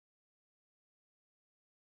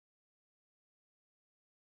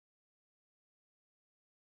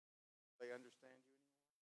understand you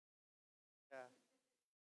anymore. Yeah.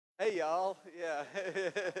 Hey, y'all. Yeah.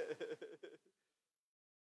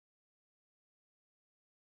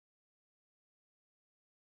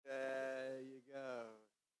 There you go.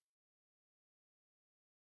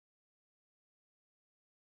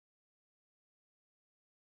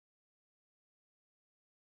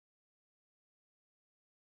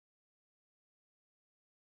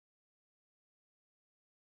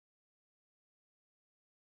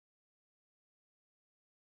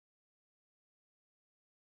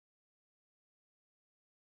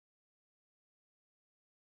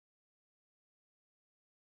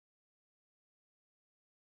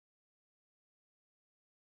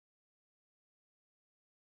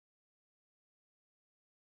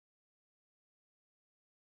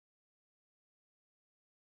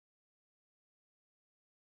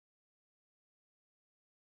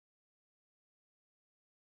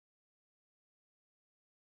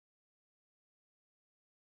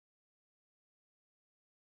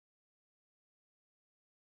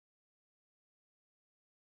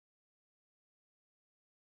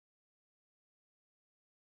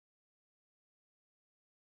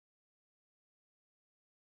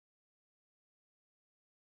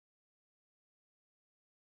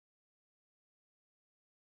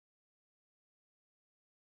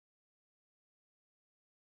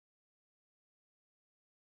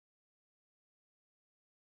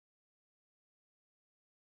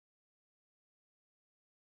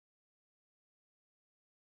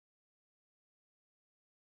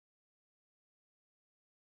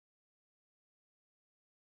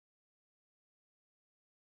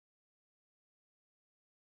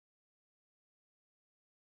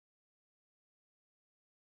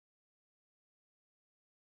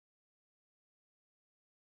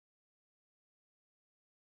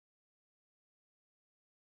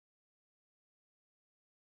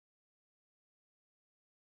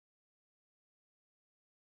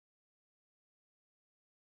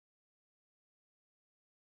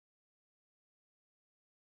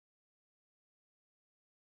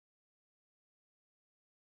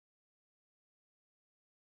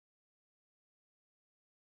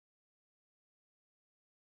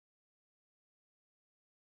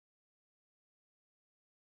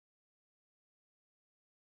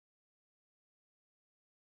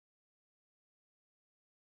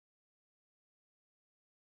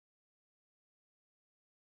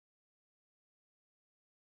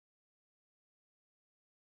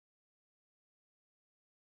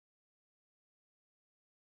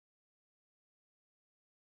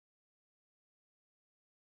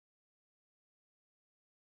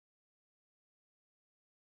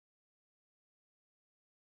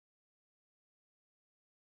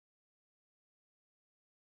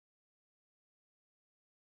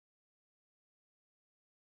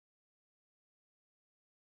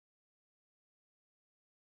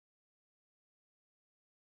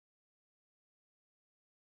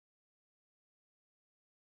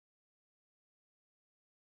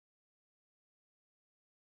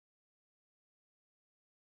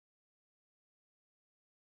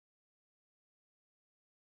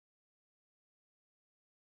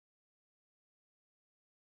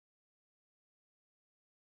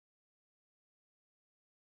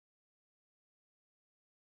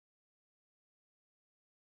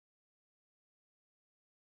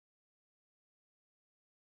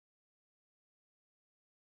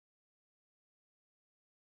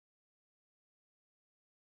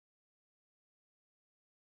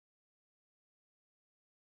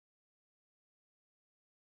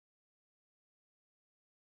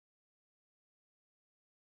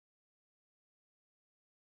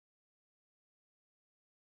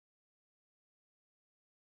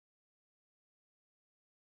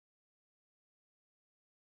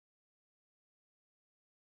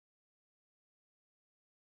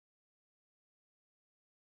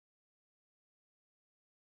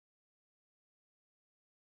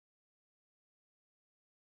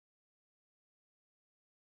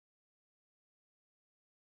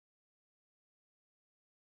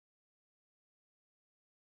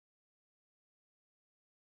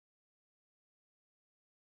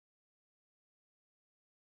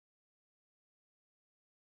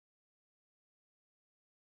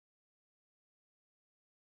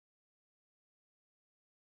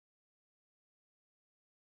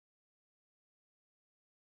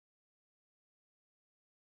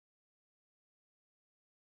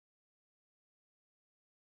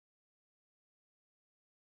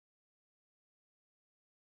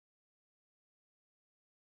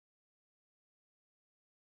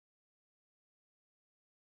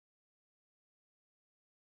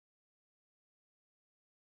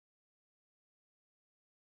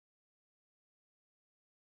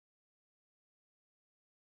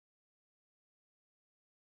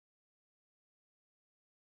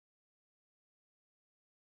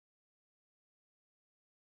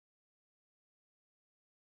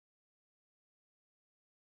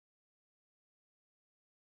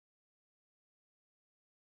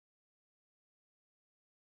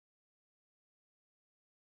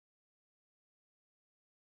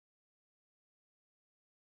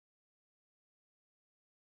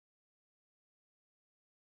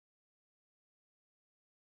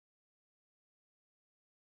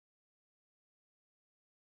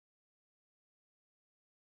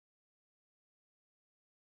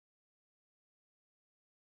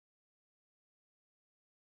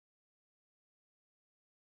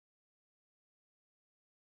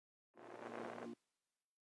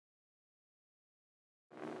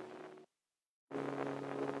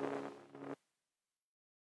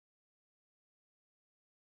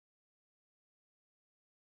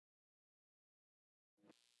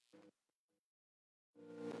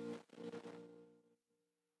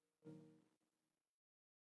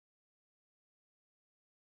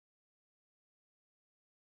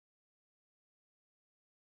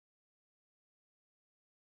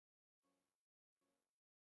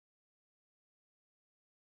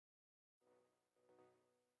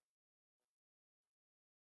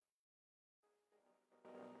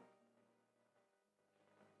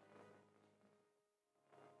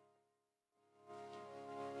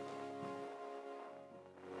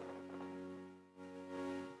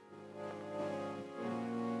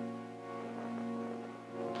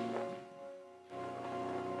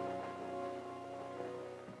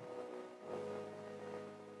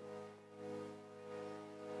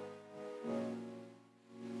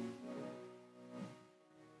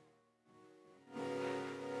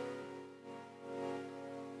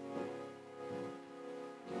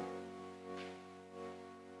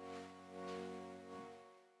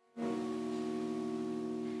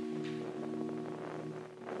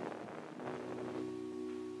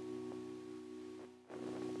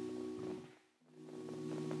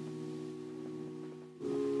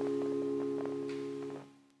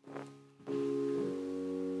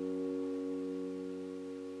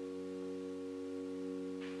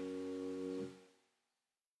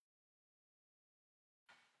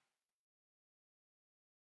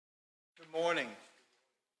 Good morning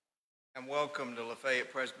and welcome to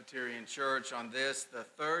Fayette Presbyterian Church on this, the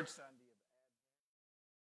third Sunday of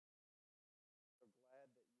Advent. We're glad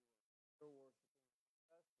that you are still worshiping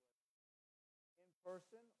with us, whether in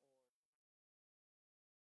person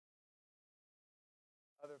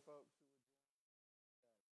or other folks who would join us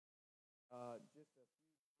today. Just a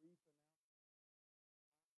few brief announcements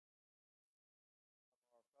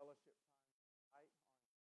of our fellowship time tonight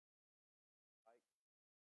on that.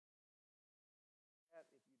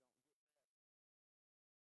 If you don't get that,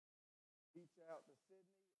 reach out to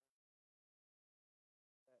Sydney that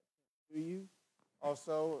sent to you.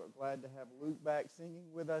 Also, glad to have Luke back singing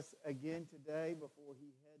with us again today before he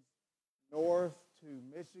heads north to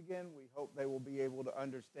Michigan. We hope they will be able to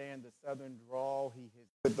understand the southern drawl. He has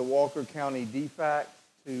with the Walker County DFAC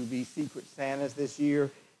to be Secret Santas this year.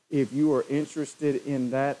 If you are interested in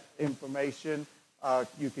that information,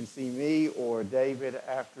 you can see me or David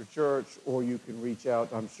after church, or you can reach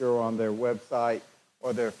out, I'm sure, on their website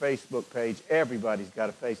or their Facebook page. Everybody's got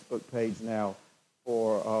a Facebook page now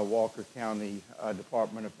for Walker County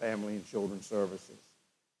Department of Family and Children Services.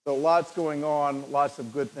 So lots going on, lots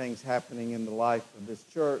of good things happening in the life of this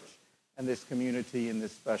church and this community in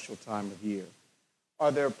this special time of year.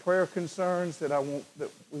 Are there prayer concerns that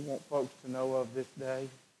we want folks to know of this day?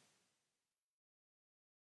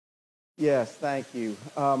 Yes, thank you.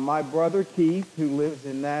 My brother Keith, who lives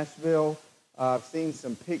in Nashville, I've seen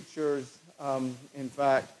some pictures. In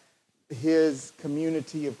fact, his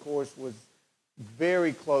community, of course, was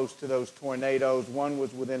very close to those tornadoes. One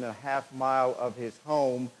was within a half mile of his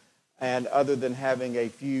home, and other than having a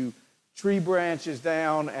few tree branches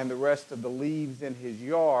down and the rest of the leaves in his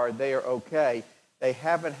yard, they are okay. They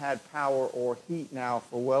haven't had power or heat now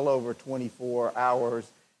for well over 24 hours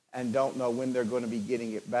and don't know when they're going to be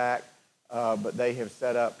getting it back. But they have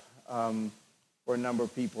set up for a number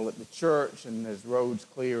of people at the church, and as roads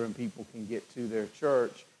clear and people can get to their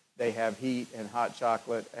church, they have heat and hot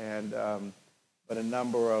chocolate, and but a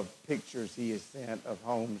number of pictures he has sent of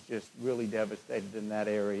homes just really devastated in that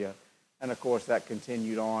area. And of course that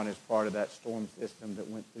continued on as part of that storm system that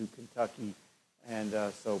went through Kentucky, and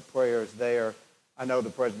so prayers there. I know the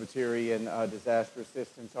Presbyterian Disaster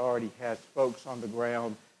Assistance already has folks on the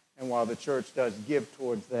ground. And while the church does give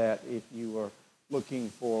towards that, if you are looking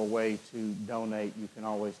for a way to donate, you can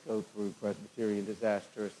always go through Presbyterian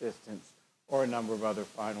Disaster Assistance or a number of other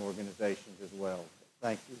fine organizations as well.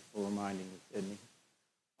 Thank you for reminding me, Sydney.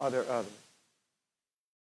 Are there others?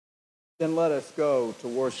 Then let us go to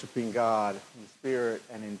worshiping God in spirit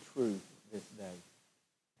and in truth this day.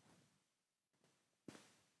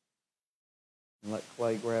 And let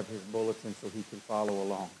Clay grab his bulletin so he can follow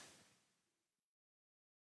along.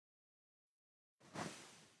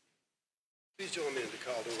 Please join me in the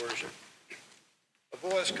call to worship. A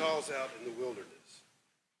voice calls out in the wilderness.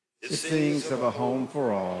 It sings of a home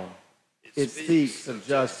for all. It speaks of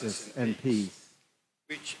justice and peace.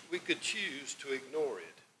 We could choose to ignore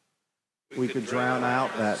it. We could drown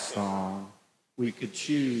out that song. We could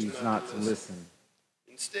choose not to listen.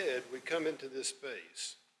 Instead, we come into this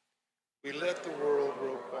space. We let the world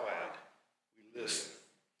grow quiet. We listen.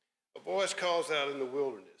 A voice calls out in the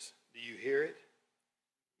wilderness. Do you hear it?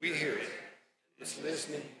 We hear it. It's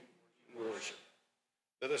listening and worship.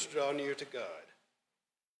 Let us draw near to God.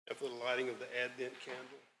 After the lighting of the Advent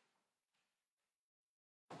candle,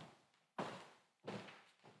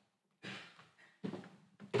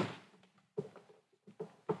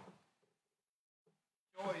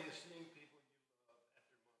 joy is seeing people you love after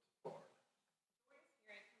months apart.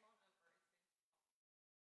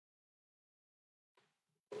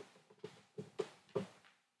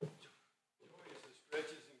 Joy is the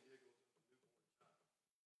stretches and giggles of a newborn child.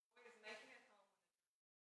 Joy is making it home.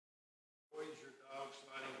 Joy is your dog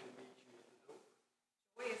sliding to meet you at the door.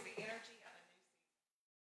 Joy is the energy of a new season.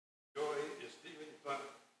 Joy is feeling found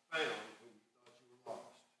when you thought you were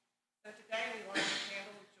lost. So today we light the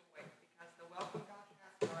candle of joy because the welcome God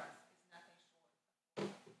has for us is nothing short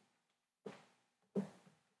of full.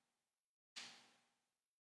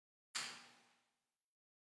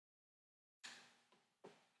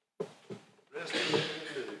 Rest in the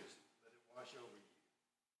good news. Let it wash over you.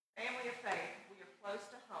 Family of faith, we are close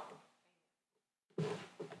to home.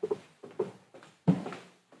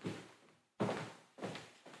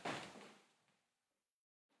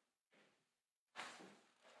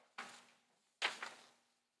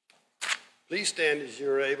 Please stand as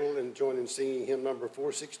you're able and join in singing hymn number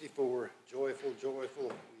 464, Joyful,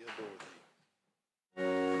 Joyful, We Adore Thee.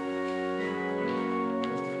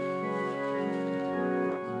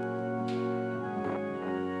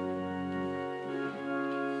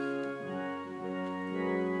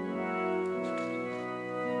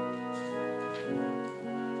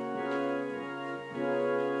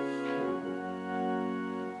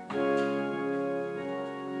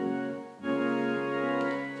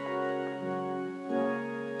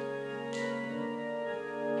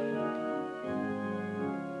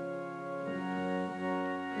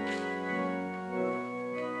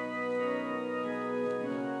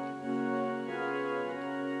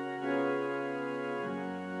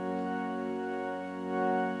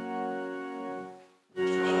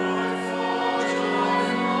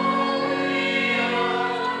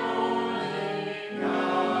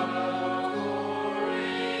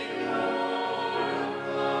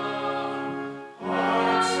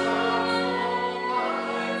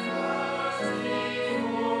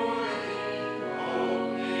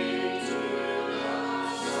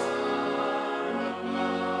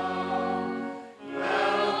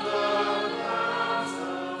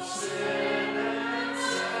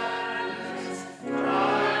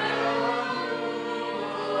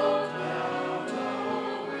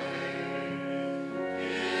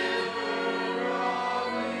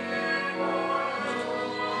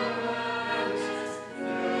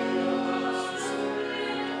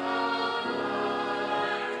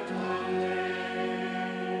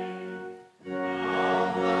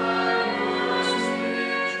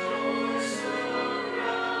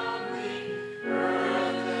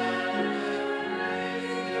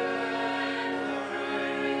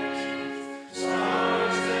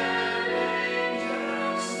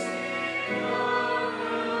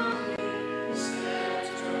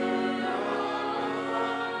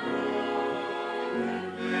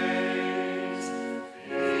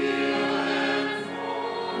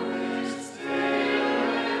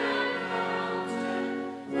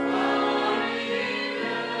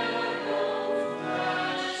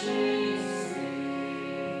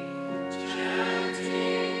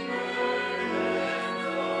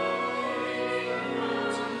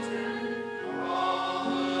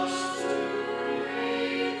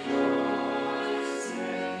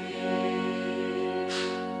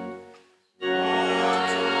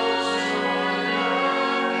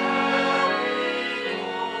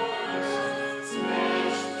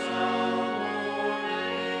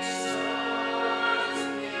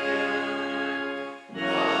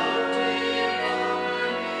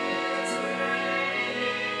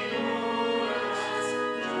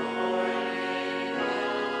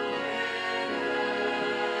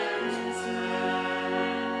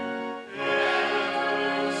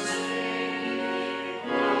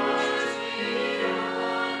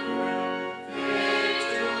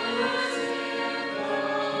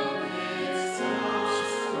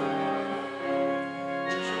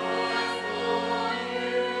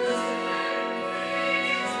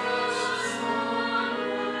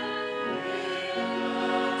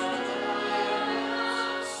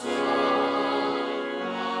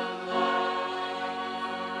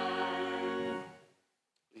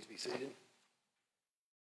 seated.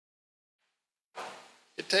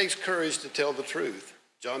 It takes courage to tell the truth.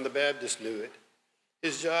 John the Baptist knew it.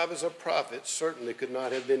 His job as a prophet certainly could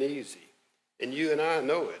not have been easy, and you and I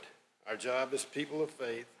know it. Our job as people of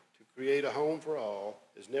faith to create a home for all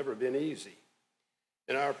has never been easy.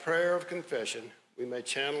 In our prayer of confession,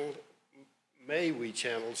 may we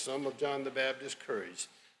channel some of John the Baptist's courage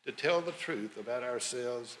to tell the truth about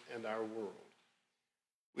ourselves and our world.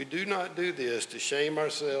 We do not do this to shame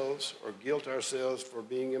ourselves or guilt ourselves for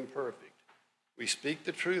being imperfect. We speak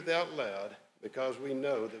the truth out loud because we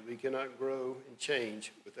know that we cannot grow and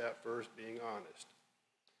change without first being honest.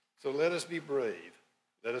 So let us be brave.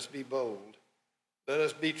 Let us be bold. Let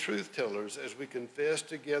us be truth tellers as we confess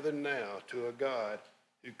together now to a God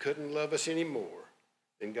who couldn't love us any more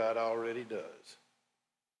than God already does.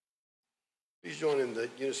 Please join in the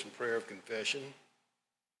unison prayer of confession.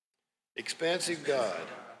 Expansive God,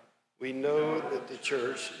 we know that the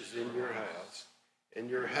church is in your house, and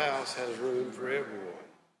your house has room for everyone.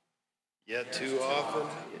 Yet too often,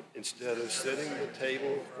 instead of setting the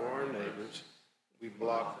table for our neighbors, we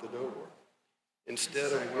block the door.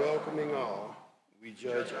 Instead of welcoming all, we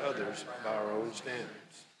judge others by our own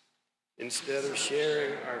standards. Instead of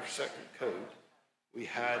sharing our second coat, we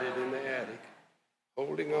hide it in the attic,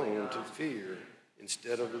 holding on to fear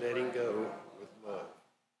instead of letting go with love.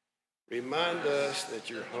 Remind us that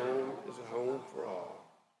your home is a home for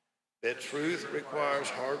all, that truth requires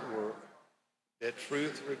hard work, that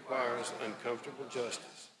truth requires uncomfortable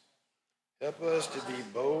justice. Help us to be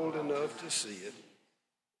bold enough to see it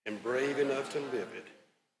and brave enough to live it.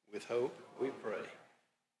 With hope, we pray.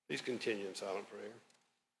 Please continue in silent prayer.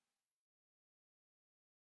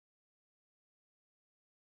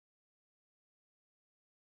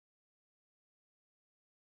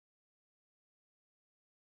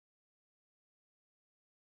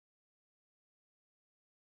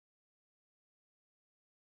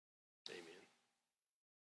 Amen.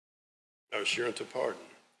 Our assurance of pardon.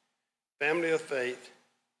 Family of faith,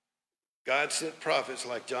 God sent prophets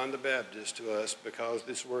like John the Baptist to us because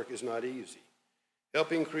this work is not easy.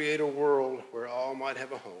 Helping create a world where all might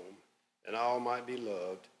have a home, and all might be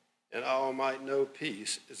loved, and all might know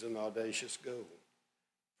peace is an audacious goal.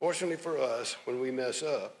 Fortunately for us, when we mess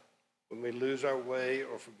up, when we lose our way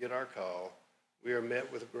or forget our call, we are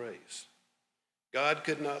met with grace. God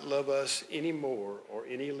could not love us any more or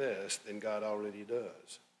any less than God already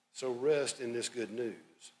does. So rest in this good news.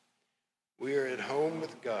 We are at home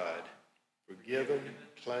with God, forgiven,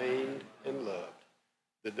 claimed, and loved.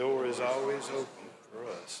 The door is always open for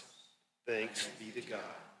us. Thanks be to God.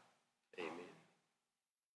 Amen.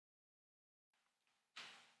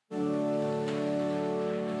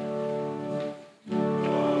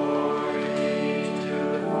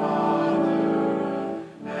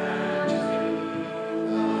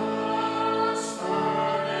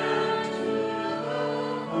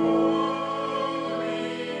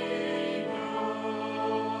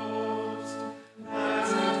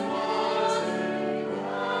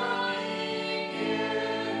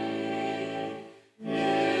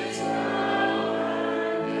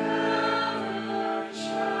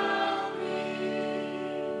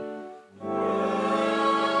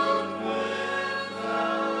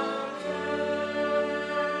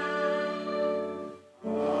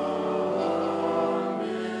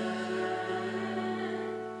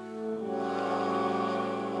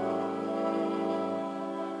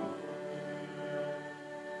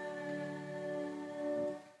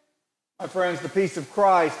 My friends, the peace of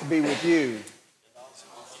Christ be with you.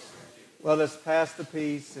 Let us pass the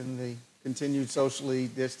peace in the continued socially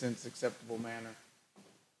distanced, acceptable manner.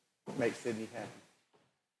 Make Sydney happy.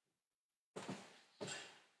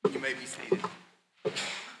 You may be seated.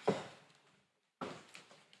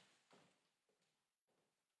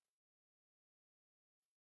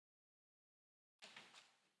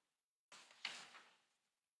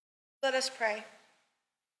 Let us pray.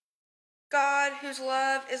 God, whose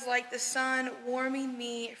love is like the sun warming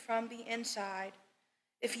me from the inside,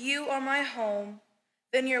 if you are my home,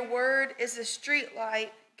 then your word is the street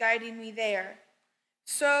light guiding me there.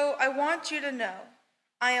 So I want you to know,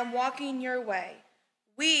 I am walking your way.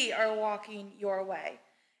 We are walking your way,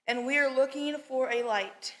 and we are looking for a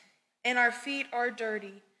light, and our feet are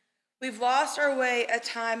dirty. We've lost our way a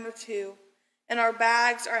time or two, and our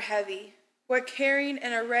bags are heavy. We're carrying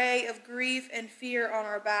an array of grief and fear on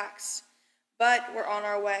our backs. But we're on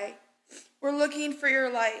our way. We're looking for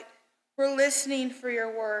your light. We're listening for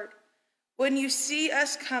your word. When you see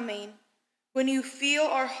us coming, when you feel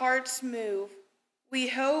our hearts move, we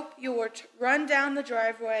hope you will run down the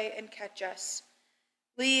driveway and catch us.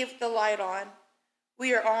 Leave the light on.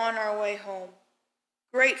 We are on our way home.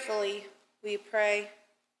 Gratefully, we pray.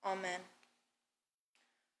 Amen.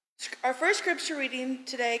 Our first scripture reading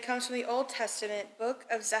today comes from the Old Testament book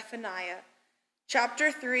of Zephaniah,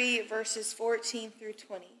 chapter 3, verses 14 through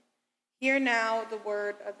 20. Hear now the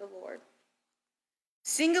word of the Lord.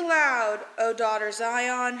 Sing aloud, O daughter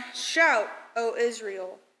Zion. Shout, O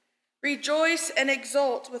Israel. Rejoice and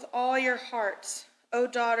exult with all your hearts, O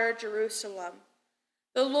daughter Jerusalem.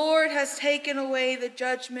 The Lord has taken away the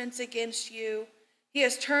judgments against you. He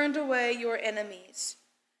has turned away your enemies.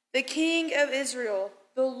 The King of Israel,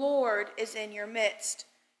 the Lord, is in your midst.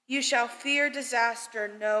 You shall fear disaster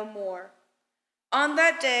no more. On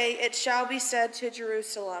that day it shall be said to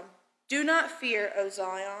Jerusalem, do not fear, O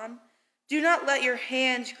Zion. Do not let your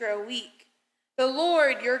hands grow weak. The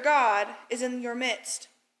Lord your God is in your midst,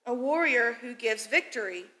 a warrior who gives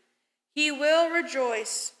victory. He will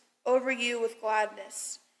rejoice over you with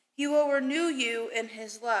gladness. He will renew you in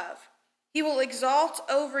his love. He will exalt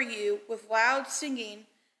over you with loud singing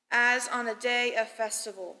as on a day of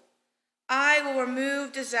festival. I will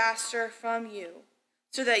remove disaster from you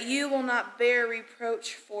so that you will not bear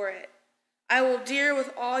reproach for it. I will deal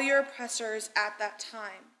with all your oppressors at that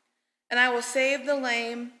time. And I will save the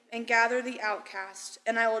lame and gather the outcast,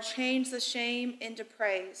 and I will change the shame into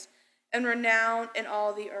praise and renown in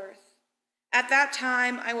all the earth. At that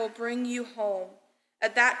time I will bring you home,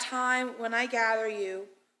 at that time when I gather you,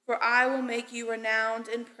 for I will make you renowned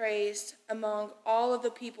and praised among all of the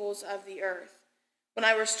peoples of the earth, when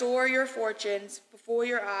I restore your fortunes before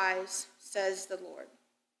your eyes, says the Lord.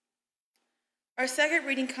 Our second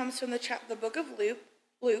reading comes from the book of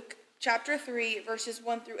Luke, chapter 3, verses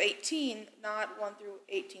 1 through 18, not 1 through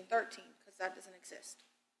 18:13, because that doesn't exist.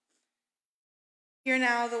 Hear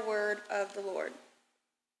now the word of the Lord.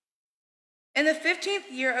 In the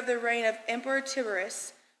 15th year of the reign of Emperor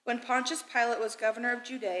Tiberius, when Pontius Pilate was governor of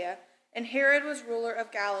Judea, and Herod was ruler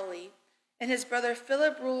of Galilee, and his brother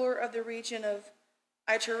Philip ruler of the region of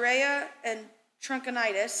Iturea and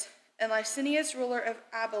Trachonitis, and Licinius ruler of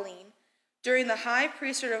Abilene, during the high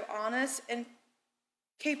priesthood of Annas and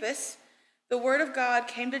Capus, the word of God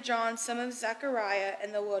came to John, son of Zechariah,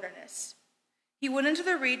 in the wilderness. He went into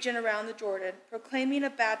the region around the Jordan, proclaiming a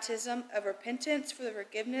baptism of repentance for the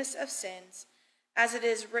forgiveness of sins, as it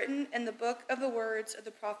is written in the book of the words of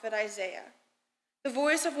the prophet Isaiah. The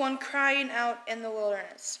voice of one crying out in the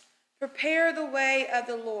wilderness, prepare the way of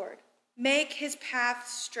the Lord, make his path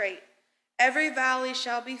straight. Every valley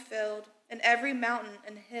shall be filled, and every mountain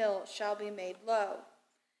and hill shall be made low.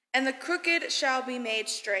 And the crooked shall be made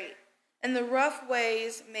straight, and the rough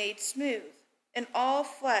ways made smooth, and all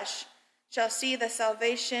flesh shall see the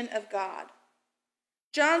salvation of God.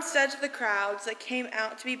 John said to the crowds that came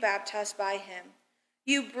out to be baptized by him,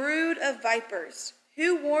 you brood of vipers,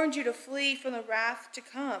 who warned you to flee from the wrath to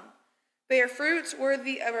come? Bear fruits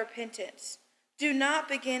worthy of repentance. Do not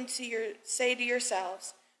begin to say to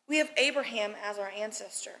yourselves, we have Abraham as our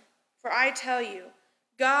ancestor. For I tell you,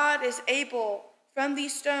 God is able from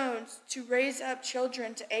these stones to raise up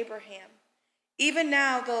children to Abraham. Even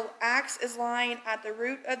now the axe is lying at the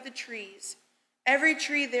root of the trees. Every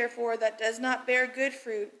tree, therefore, that does not bear good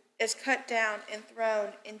fruit is cut down and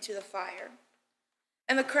thrown into the fire.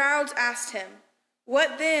 And the crowds asked him,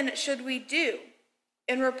 what then should we do?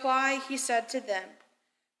 In reply, he said to them,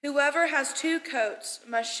 whoever has 2 coats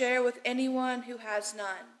must share with anyone who has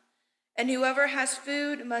none, and whoever has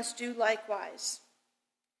food must do likewise.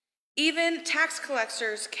 Even tax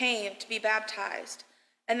collectors came to be baptized,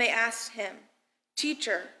 and they asked him,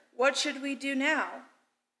 teacher, what should we do now?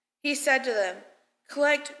 He said to them,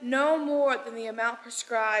 collect no more than the amount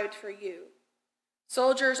prescribed for you.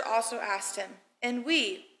 Soldiers also asked him, and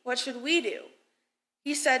we, what should we do?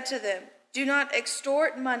 He said to them, do not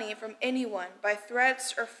extort money from anyone by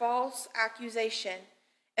threats or false accusation,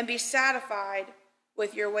 and be satisfied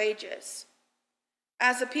with your wages.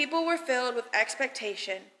 As the people were filled with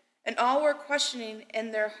expectation, and all were questioning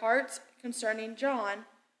in their hearts concerning John,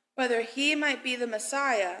 whether he might be the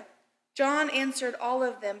Messiah, John answered all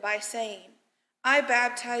of them by saying, I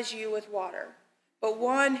baptize you with water, but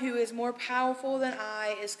one who is more powerful than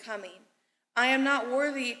I is coming. I am not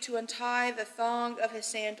worthy to untie the thong of his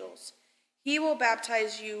sandals. He will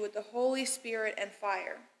baptize you with the Holy Spirit and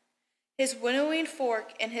fire. His winnowing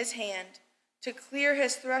fork in his hand, to clear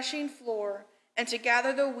his threshing floor and to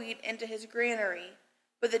gather the wheat into his granary,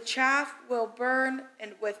 but the chaff will burn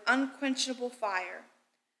and with unquenchable fire.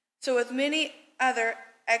 So with many other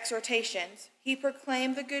exhortations, he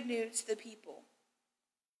proclaimed the good news to the people.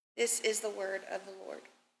 This is the word of the Lord.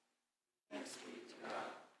 Thanks be to God.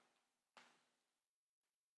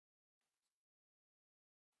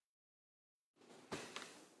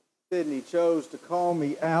 Sydney chose to call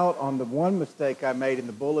me out on the one mistake I made in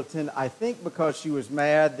the bulletin, I think because she was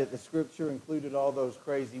mad that the scripture included all those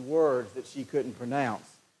crazy words that she couldn't pronounce.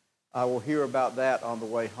 I will hear about that on the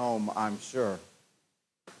way home, I'm sure.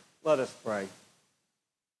 Let us pray.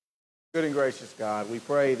 Good and gracious God, we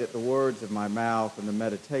pray that the words of my mouth and the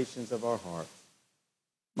meditations of our hearts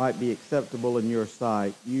might be acceptable in your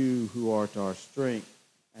sight, you who art our strength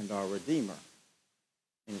and our Redeemer.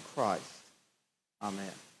 In Christ.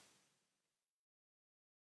 Amen.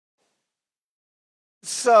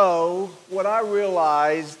 So, what I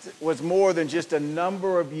realized was more than just a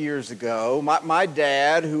number of years ago, my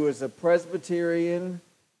dad, who is a Presbyterian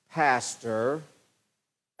pastor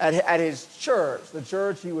at his church, the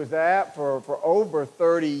church he was at for over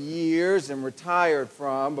 30 years and retired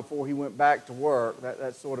from before he went back to work,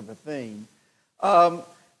 that's sort of a theme,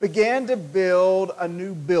 began to build a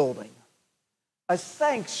new building, a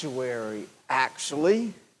sanctuary,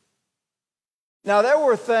 actually. Now, there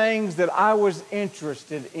were things that I was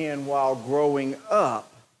interested in while growing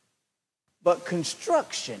up, but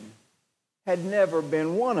construction had never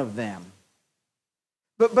been one of them.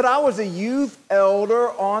 But I was a youth elder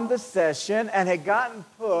on the session and had gotten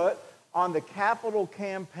put on the capital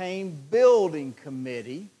campaign building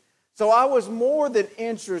committee, so I was more than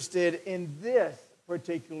interested in this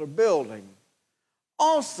particular building.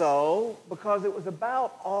 Also, because it was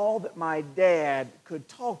about all that my dad could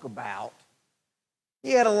talk about.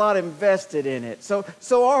 He had a lot invested in it. So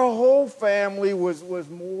our whole family was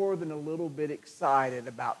more than a little bit excited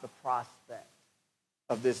about the prospect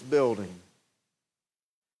of this building.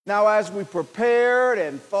 Now, as we prepared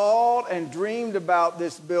and thought and dreamed about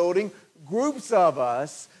this building, groups of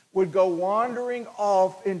us would go wandering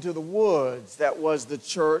off into the woods that was the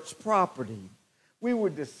church property. We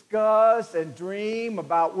would discuss and dream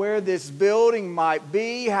about where this building might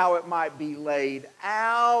be, how it might be laid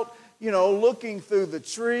out, looking through the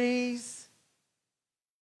trees.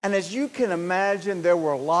 And as you can imagine, there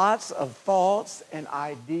were lots of thoughts and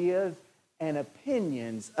ideas and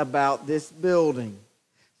opinions about this building.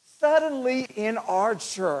 Suddenly in our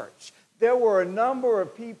church, there were a number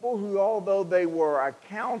of people who, although they were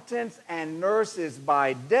accountants and nurses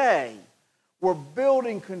by day, were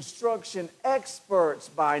building construction experts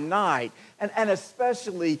by night, and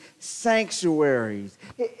especially sanctuaries.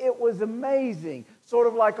 It was amazing, sort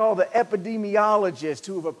of like all the epidemiologists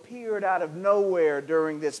who have appeared out of nowhere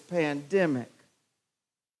during this pandemic.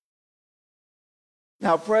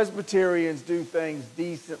 Now, Presbyterians do things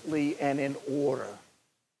decently and in order.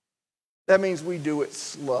 That means we do it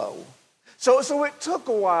slow. So it took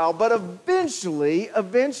a while, but eventually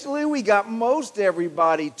we got most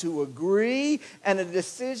everybody to agree, and a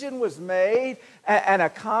decision was made, and a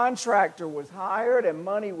contractor was hired, and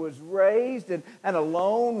money was raised, and a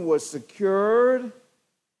loan was secured,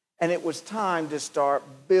 and it was time to start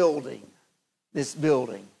building this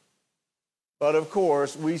building. But of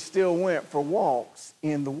course, we still went for walks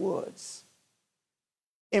in the woods.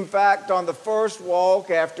 In fact, on the first walk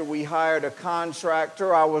after we hired a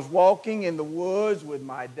contractor, I was walking in the woods with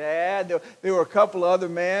my dad. There were a couple other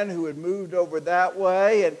men who had moved over that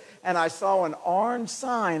way, and I saw an orange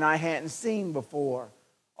sign I hadn't seen before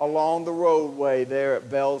along the roadway there at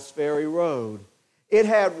Bell's Ferry Road. It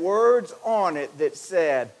had words on it that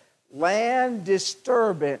said, "Land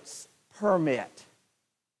Disturbance Permit."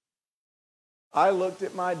 I looked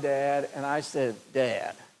at my dad and I said,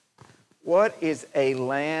 "Dad, what is a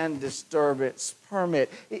land disturbance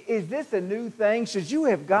permit? Is this a new thing? Should you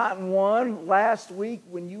have gotten one last week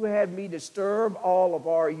when you had me disturb all of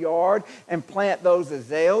our yard and plant those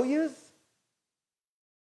azaleas?"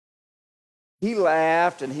 He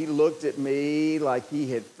laughed and he looked at me like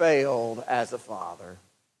he had failed as a father.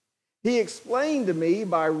 He explained to me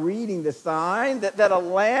by reading the sign that a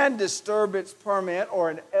land disturbance permit,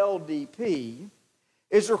 or an LDP,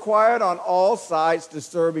 is required on all sites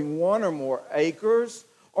disturbing 1 or more acres,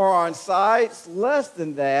 or on sites less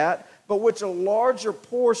than that, but which a larger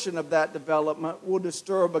portion of that development will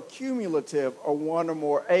disturb a cumulative or 1 or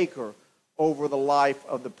more acre over the life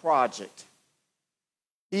of the project.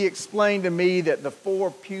 He explained to me that the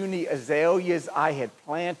 4 puny azaleas I had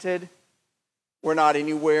planted were not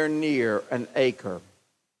anywhere near an acre,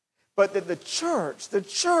 but that the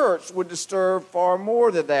church would disturb far more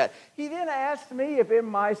than that. He then asked me if in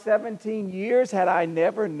my 17 years had I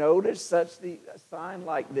never noticed such a sign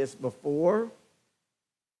like this before.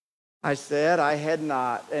 I said I had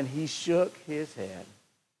not, and he shook his head.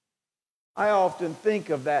 I often think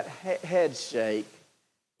of that head shake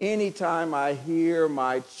anytime I hear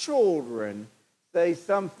my children say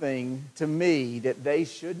something to me that they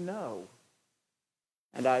should know.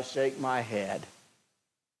 And I shake my head.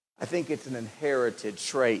 I think it's an inherited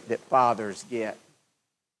trait that fathers get.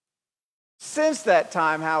 Since that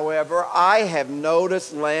time, however, I have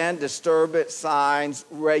noticed land disturbance signs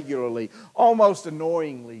regularly, almost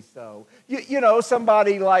annoyingly so. You know,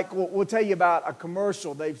 somebody like will tell you about a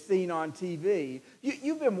commercial they've seen on TV.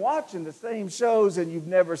 You've been watching the same shows and you've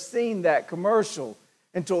never seen that commercial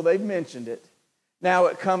until they've mentioned it. Now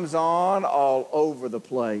it comes on all over the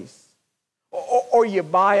place. Or you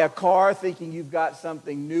buy a car thinking you've got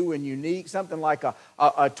something new and unique, something like a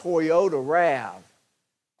Toyota RAV,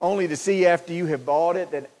 only to see after you have bought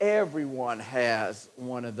it that everyone has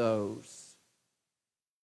one of those.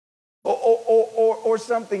 Or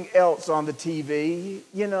something else on the TV.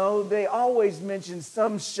 You know, they always mention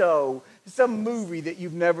some show, some movie that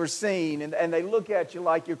you've never seen, and they look at you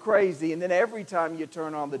like you're crazy, and then every time you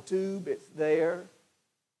turn on the tube, it's there.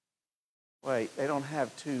 Wait, they don't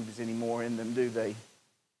have tubes anymore in them, do they?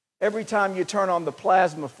 Every time you turn on the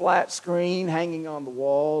plasma flat screen hanging on the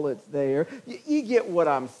wall, it's there. You get what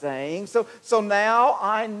I'm saying. So now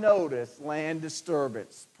I notice land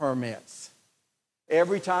disturbance permits.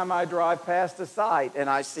 Every time I drive past a site and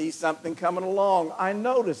I see something coming along, I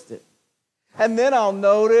noticed it. And then I'll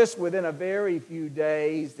notice within a very few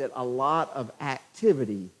days that a lot of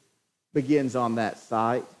activity begins on that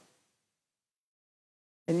site.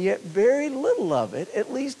 And yet very little of it,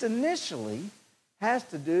 at least initially, has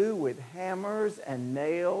to do with hammers and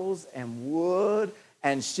nails and wood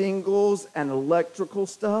and shingles and electrical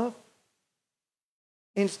stuff.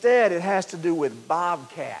 Instead, it has to do with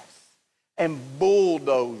bobcats and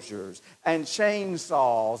bulldozers and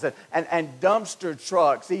chainsaws and dumpster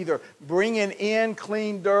trucks, either bringing in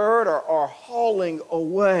clean dirt or hauling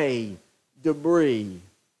away debris.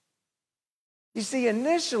 You see,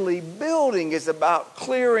 initially, building is about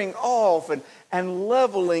clearing off and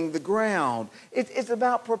leveling the ground. It's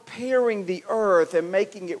about preparing the earth and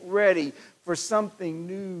making it ready for something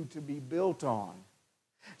new to be built on.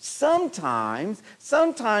 Sometimes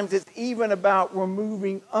it's even about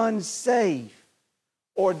removing unsafe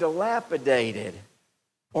or dilapidated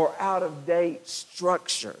or out-of-date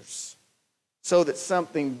structures so that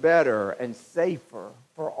something better and safer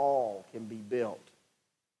for all can be built.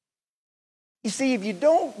 You see, if you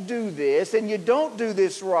don't do this and you don't do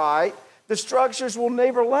this right, the structures will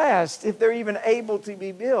never last if they're even able to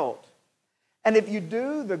be built. And if you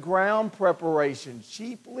do the ground preparation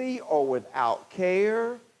cheaply or without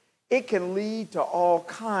care, it can lead to all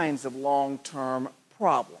kinds of long-term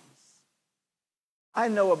problems. I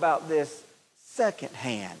know about this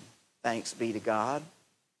secondhand, thanks be to God.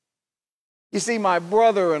 You see, my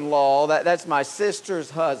brother-in-law, that's my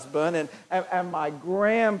sister's husband, and my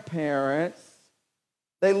grandparents,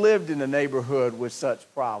 they lived in a neighborhood with such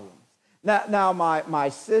problems. Now my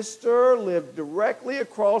sister lived directly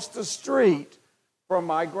across the street from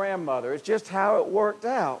my grandmother. It's just how it worked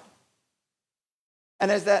out.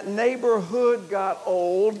 And as that neighborhood got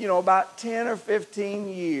old, about 10 or 15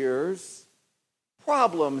 years,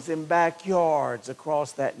 problems in backyards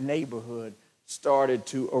across that neighborhood started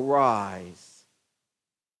to arise,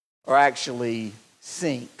 or actually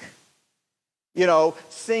sink.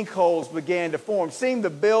 Sinkholes began to form. Seemed the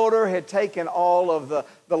builder had taken all of the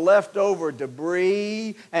leftover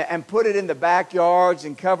debris and put it in the backyards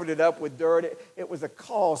and covered it up with dirt. It was a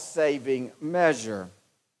cost-saving measure.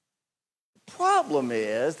 The problem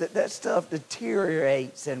is that stuff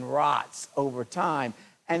deteriorates and rots over time,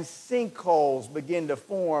 and sinkholes begin to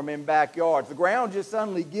form in backyards. The ground just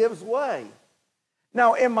suddenly gives way.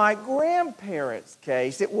 Now, in my grandparents'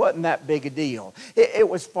 case, it wasn't that big a deal. It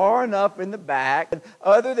was far enough in the back,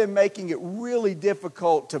 other than making it really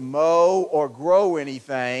difficult to mow or grow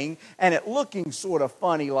anything, and it looking sort of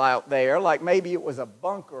funny out there, like maybe it was a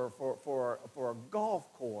bunker for a golf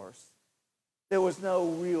course. There was no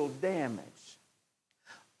real damage.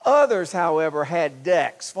 Others, however, had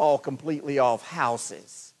decks fall completely off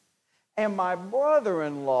houses. And my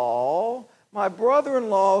brother-in-law's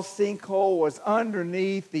sinkhole was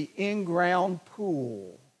underneath the in-ground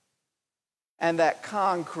pool and that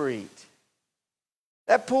concrete.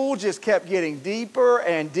 That pool just kept getting deeper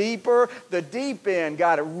and deeper. The deep end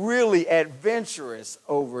got really adventurous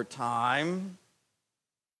over time.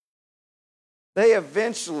 They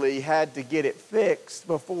eventually had to get it fixed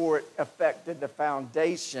before it affected the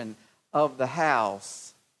foundation of the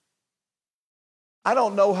house. I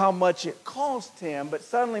don't know how much it cost him, but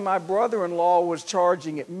suddenly my brother-in-law was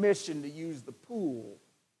charging admission to use the pool.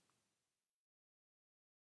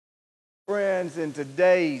 Friends, in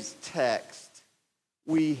today's text,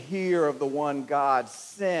 we hear of the one God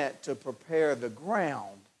sent to prepare the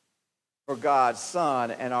ground for God's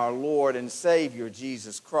Son and our Lord and Savior,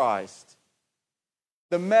 Jesus Christ.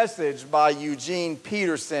 The Message by Eugene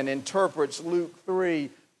Peterson interprets Luke 3,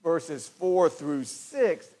 verses 4 through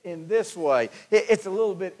 6 in this way. It's a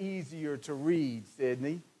little bit easier to read,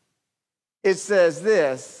 Sydney. It says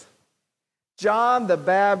this: John the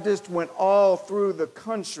Baptist went all through the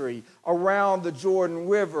country around the Jordan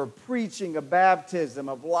River, preaching a baptism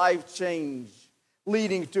of life change,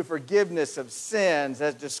 leading to forgiveness of sins,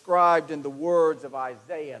 as described in the words of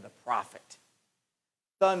Isaiah the prophet.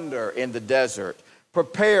 Thunder in the desert,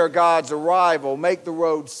 prepare God's arrival, make the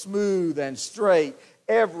road smooth and straight.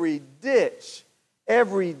 Every ditch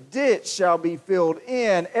shall be filled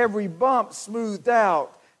in, every bump smoothed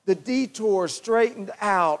out, the detours straightened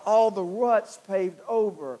out, all the ruts paved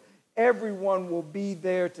over. Everyone will be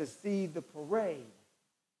there to see the parade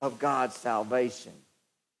of God's salvation.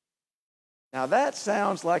 Now that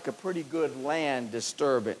sounds like a pretty good land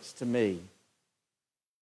disturbance to me.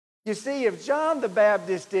 You see, if John the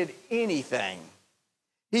Baptist did anything,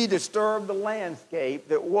 he disturbed the landscape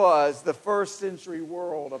that was the first century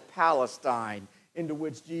world of Palestine into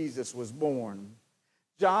which Jesus was born.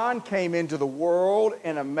 John came into the world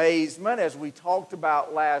in amazement, as we talked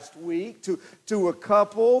about last week, to a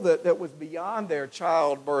couple that was beyond their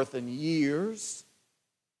childbirth in years.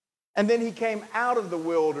 And then he came out of the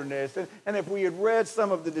wilderness, and if we had read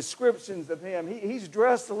some of the descriptions of him, he's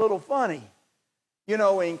dressed a little funny, you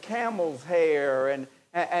know, in camel's hair and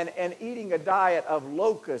eating a diet of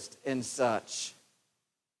locusts and such.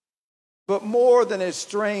 But more than his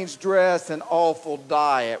strange dress and awful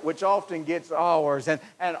diet, which often gets ours and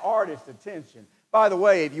artists' attention. By the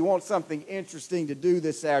way, if you want something interesting to do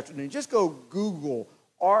this afternoon, just go Google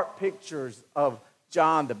art pictures of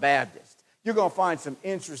John the Baptist. You're going to find some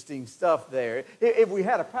interesting stuff there. If we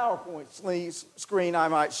had a PowerPoint screen, I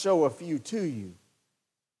might show a few to you.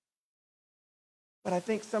 But I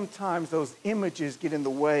think sometimes those images get in the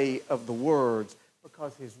way of the words,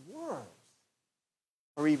 because his words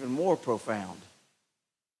are even more profound.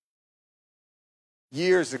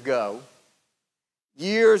 Years ago,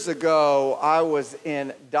 I was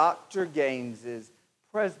in Dr. Gaines's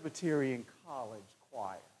Presbyterian College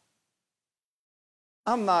choir.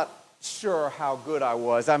 I'm not sure how good I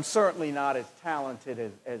was. I'm certainly not as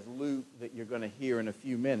talented as Luke that you're going to hear in a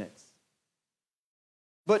few minutes.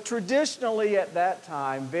 But traditionally at that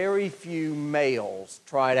time, very few males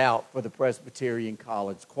tried out for the Presbyterian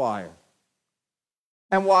College choir.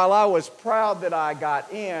 And while I was proud that I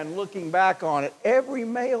got in, looking back on it, every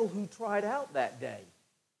male who tried out that day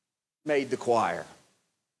made the choir.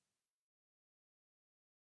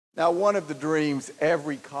 Now, one of the dreams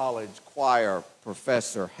every college choir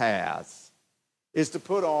professor has is to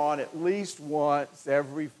put on at least once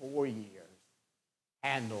every 4 years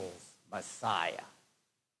Handel's Messiah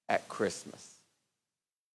at Christmas.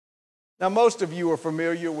 Now, most of you are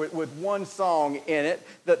familiar with one song in it,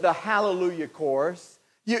 the Hallelujah chorus.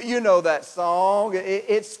 You know that song.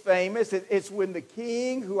 It's famous. It's when the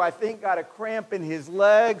king, who I think got a cramp in his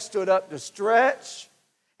leg, stood up to stretch,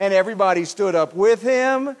 and everybody stood up with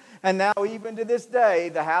him. And now, even to this day,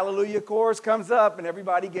 the Hallelujah chorus comes up, and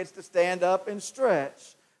everybody gets to stand up and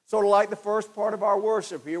stretch. Sort of like the first part of our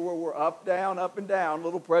worship here, where we're up and down,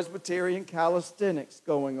 little Presbyterian calisthenics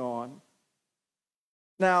going on.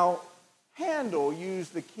 Now, Handel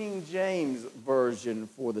used the King James version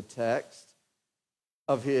for the text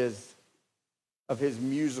of his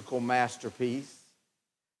musical masterpiece.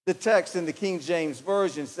 The text in the King James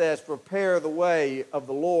Version says, "Prepare the way of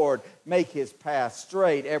the Lord, make his path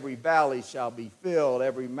straight. Every valley shall be filled,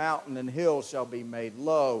 every mountain and hill shall be made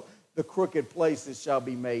low. The crooked places shall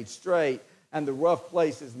be made straight, and the rough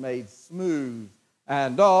places made smooth.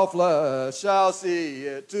 And all flesh shall see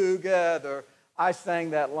it together." I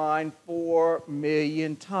sang that line 4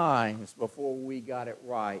 million times before we got it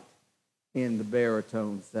right in the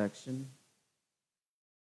baritone section.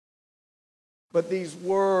 But these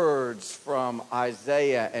words from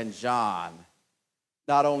Isaiah and John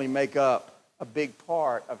not only make up a big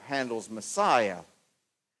part of Handel's Messiah,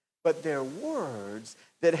 but they're words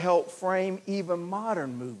that help frame even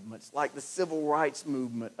modern movements like the civil rights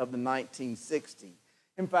movement of the 1960s.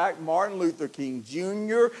 In fact, Martin Luther King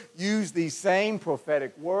Jr. used these same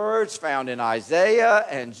prophetic words found in Isaiah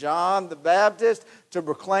and John the Baptist to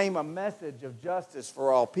proclaim a message of justice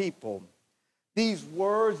for all people. These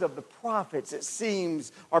words of the prophets, it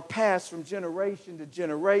seems, are passed from generation to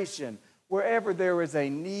generation. Wherever there is a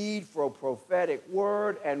need for a prophetic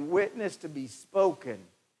word and witness to be spoken,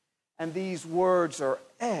 and these words are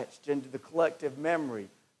etched into the collective memory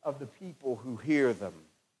of the people who hear them.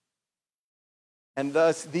 And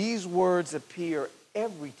thus, these words appear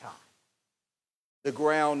every time the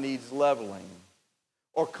ground needs leveling,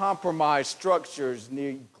 or compromised structures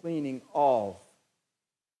need cleaning off.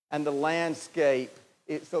 And the landscape,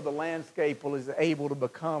 so the landscape is able to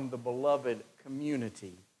become the beloved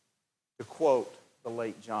community, to quote the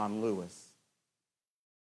late John Lewis.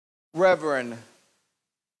 Reverend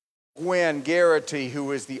Gwen Garrity,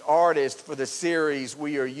 who is the artist for the series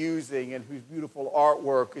we are using and whose beautiful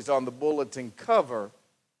artwork is on the bulletin cover,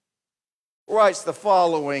 writes the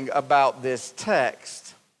following about this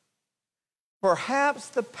text. Perhaps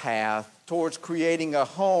the path towards creating a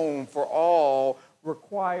home for all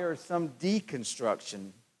requires some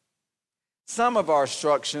deconstruction. Some of our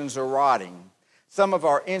structures are rotting. Some of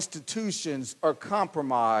our institutions are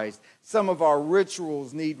compromised. Some of our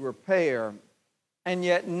rituals need repair. And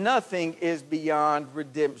yet nothing is beyond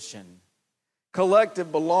redemption.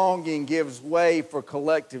 Collective belonging gives way for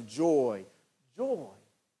collective joy. Joy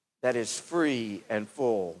that is free and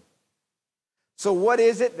full. So what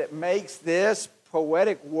is it that makes this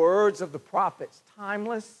poetic words of the prophets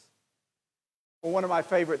timeless? Well, one of my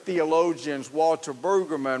favorite theologians, Walter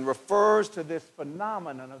Brueggemann, refers to this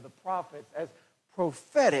phenomenon of the prophets as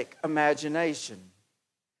prophetic imagination.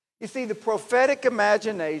 You see, the prophetic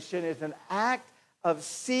imagination is an act of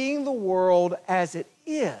seeing the world as it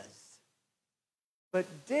is, but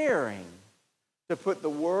daring to put the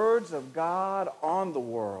words of God on the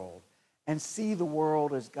world and see the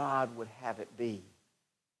world as God would have it be.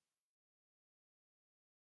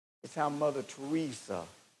 It's how Mother Teresa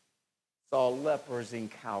saw lepers in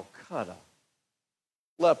Calcutta,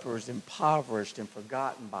 lepers impoverished and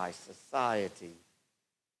forgotten by society,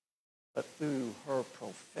 but through her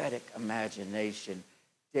prophetic imagination,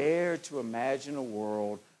 dared to imagine a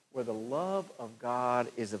world where the love of God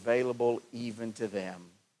is available even to them.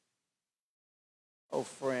 Oh,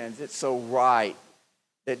 friends, it's so right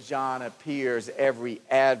that John appears every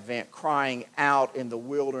Advent crying out in the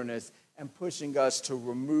wilderness and pushing us to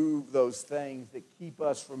remove those things that keep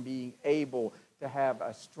us from being able to have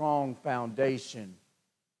a strong foundation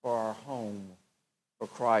for our home for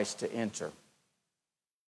Christ to enter.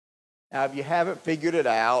 Now, if you haven't figured it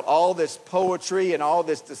out, all this poetry and all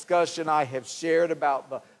this discussion I have shared about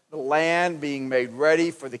the land being made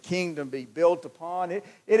ready for the kingdom to be built upon, it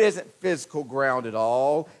isn't physical ground at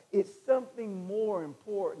all. It's something more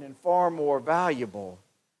important and far more valuable.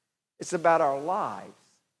 It's about our lives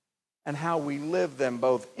and how we live them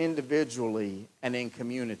both individually and in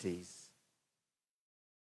communities.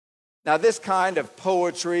 Now, this kind of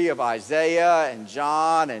poetry of Isaiah and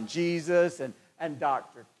John and Jesus and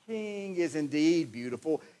Dr. King is indeed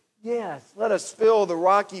beautiful. Yes, let us fill the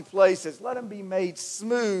rocky places. Let them be made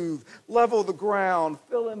smooth, level the ground,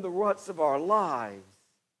 fill in the ruts of our lives.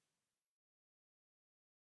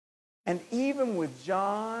 And even with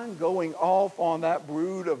John going off on that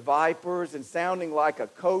brood of vipers and sounding like a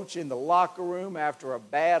coach in the locker room after a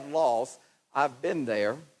bad loss, I've been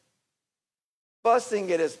there,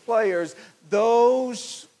 fussing at his players,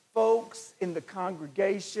 those folks in the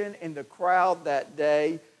congregation, in the crowd that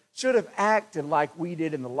day, should have acted like we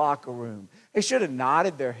did in the locker room. They should have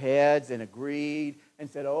nodded their heads and agreed and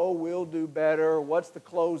said, oh, we'll do better. What's the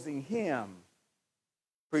closing hymn?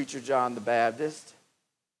 Preacher John the Baptist.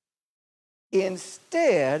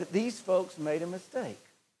 Instead, these folks made a mistake.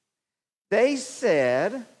 They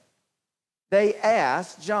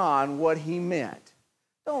asked John what he meant.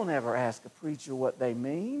 Don't ever ask a preacher what they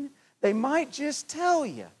mean. They might just tell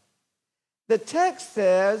you. The text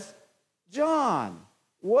says, John,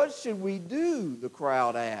 what should we do? The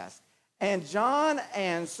crowd asked. And John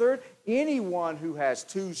answered, anyone who has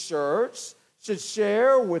 2 shirts should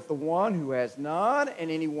share with the one who has none,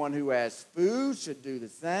 and anyone who has food should do the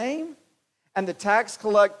same. And the tax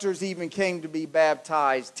collectors even came to be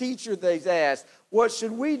baptized. Teacher, they asked, what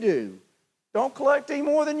should we do? Don't collect any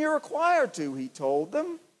more than you're required to, he told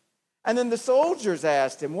them. And then the soldiers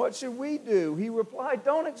asked him, what should we do? He replied,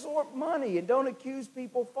 don't extort money and don't accuse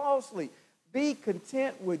people falsely. Be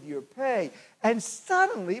content with your pay. And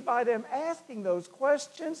suddenly, by them asking those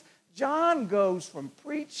questions, John goes from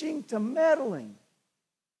preaching to meddling.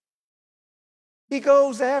 He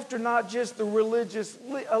goes after not just the religious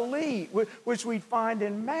elite, which we find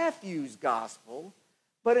in Matthew's gospel,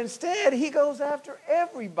 but instead he goes after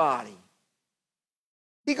everybody.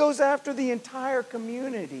 He goes after the entire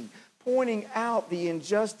community, pointing out the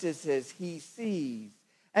injustices he sees.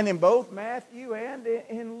 And in both Matthew and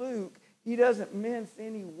in Luke, he doesn't mince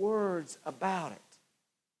any words about it.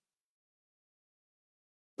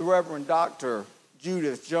 The Reverend Dr.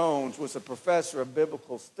 Judith Jones was a professor of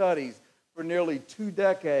biblical studies for nearly 2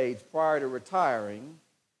 decades prior to retiring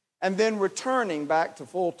and then returning back to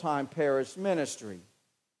full-time parish ministry.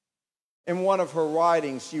 In one of her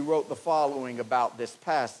writings, she wrote the following about this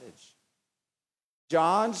passage.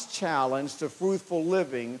 John's challenge to fruitful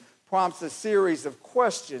living prompts a series of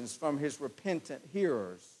questions from his repentant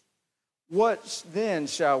hearers. What then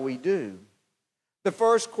shall we do? The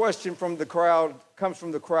first question from the crowd comes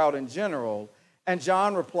from the crowd in general, and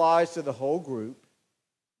John replies to the whole group,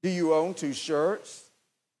 do you own 2 shirts?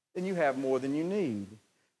 Then you have more than you need.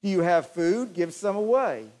 Do you have food? Give some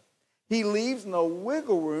away. He leaves no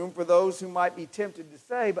wiggle room for those who might be tempted to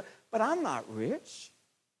say, but I'm not rich.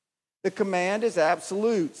 The command is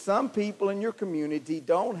absolute. Some people in your community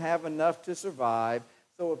don't have enough to survive,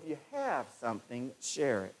 so if you have something,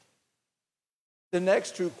 share it. The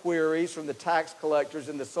next 2 queries from the tax collectors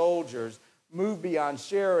and the soldiers move beyond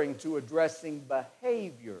sharing to addressing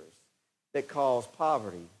behaviors that cause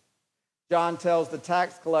poverty. John tells the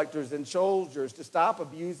tax collectors and soldiers to stop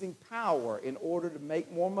abusing power in order to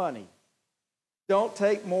make more money. Don't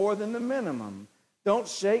take more than the minimum. Don't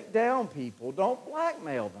shake down people. Don't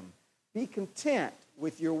blackmail them. Be content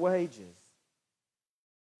with your wages.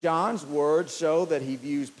 John's words show that he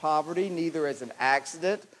views poverty neither as an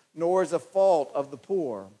accident nor as a fault of the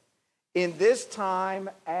poor. In his time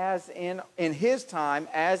as in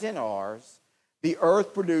ours, the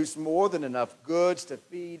earth produced more than enough goods to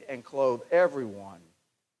feed and clothe everyone.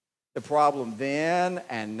 The problem then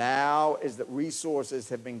and now is that resources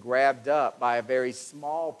have been grabbed up by a very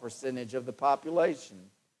small percentage of the population.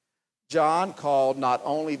 John called not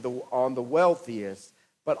only on the wealthiest,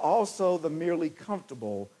 but also the merely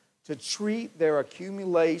comfortable to treat their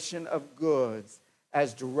accumulation of goods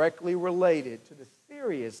as directly related to the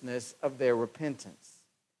seriousness of their repentance.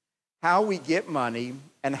 How we get money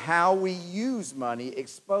and how we use money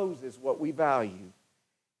exposes what we value.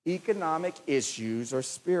 Economic issues are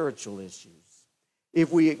spiritual issues.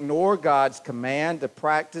 If we ignore God's command to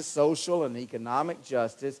practice social and economic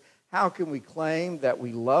justice, how can we claim that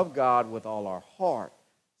we love God with all our heart,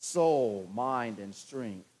 soul, mind, and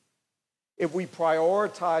strength? If we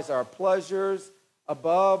prioritize our pleasures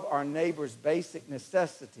above our neighbor's basic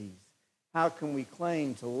necessities, how can we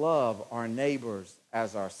claim to love our neighbors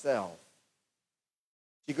as ourselves?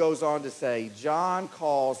 She goes on to say, John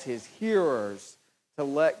calls his hearers to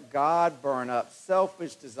let God burn up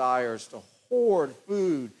selfish desires to hoard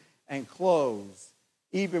food and clothes,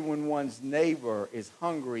 even when one's neighbor is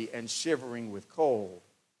hungry and shivering with cold.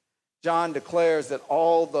 John declares that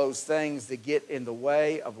all those things that get in the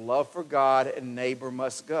way of love for God and neighbor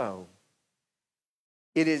must go.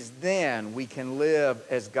 It is then we can live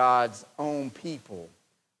as God's own people,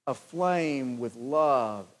 aflame with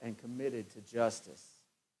love and committed to justice.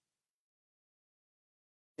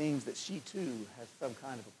 It seems that she too has some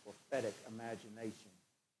kind of a prophetic imagination,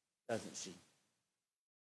 doesn't she?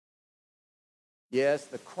 Yes,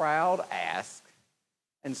 the crowd asks,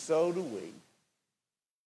 and so do we.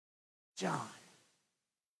 John,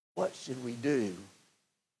 what should we do?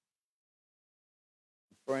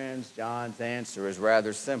 Friends, John's answer is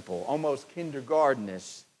rather simple, almost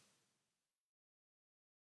kindergartenish.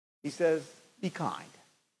 He says, be kind.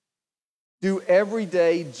 Do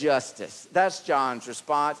everyday justice. That's John's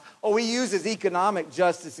response. Oh, he uses economic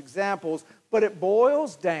justice examples, but it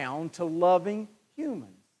boils down to loving humans.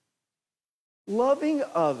 Loving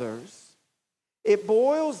others, it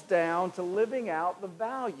boils down to living out the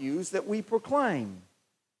values that we proclaim.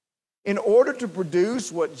 In order to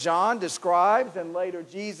produce what John describes and later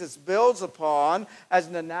Jesus builds upon as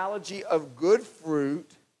an analogy of good fruit,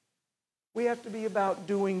 we have to be about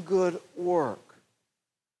doing good work.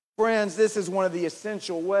 Friends, this is one of the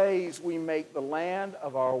essential ways we make the land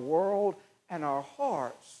of our world and our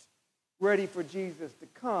hearts ready for Jesus to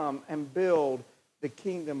come and build the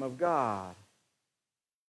kingdom of God.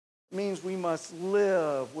 It means we must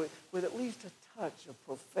live with at least a touch of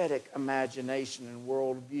prophetic imagination and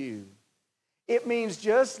worldview. It means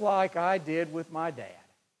just like I did with my dad.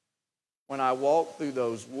 When I walked through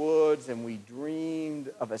those woods and we dreamed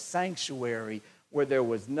of a sanctuary where there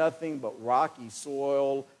was nothing but rocky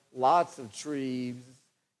soil, lots of trees,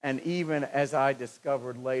 and even, as I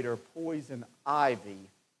discovered later, poison ivy.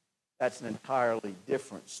 That's an entirely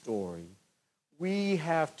different story. We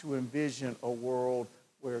have to envision a world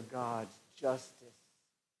where God's justice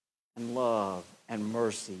and love and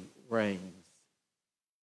mercy reigns.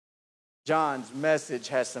 John's message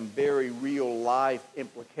has some very real life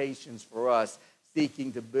implications for us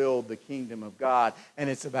seeking to build the kingdom of God. And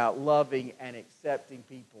it's about loving and accepting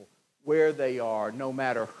people where they are, no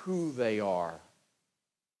matter who they are.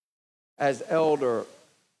 As Elder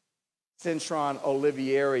Cintron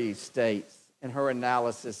Olivieri states in her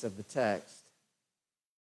analysis of the text,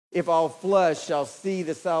 If all flesh shall see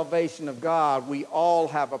the salvation of God, we all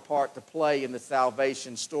have a part to play in the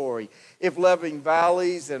salvation story. If living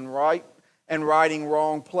valleys and righting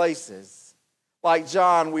wrong places, like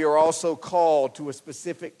John, we are also called to a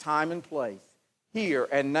specific time and place, here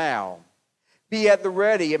and now. Be at the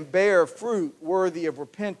ready and bear fruit worthy of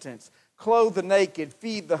repentance. Clothe the naked,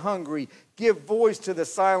 feed the hungry, give voice to the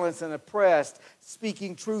silenced and oppressed,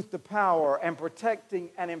 speaking truth to power and protecting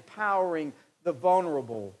and empowering the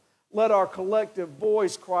vulnerable. Let our collective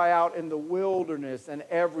voice cry out in the wilderness and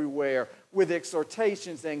everywhere with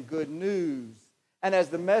exhortations and good news. And as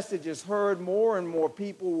the message is heard, more and more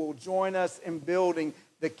people will join us in building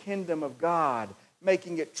the kingdom of God,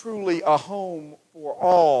 making it truly a home for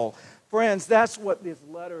all. Friends, that's what these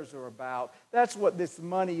letters are about. That's what this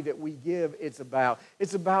money that we give is about.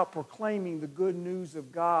 It's about proclaiming the good news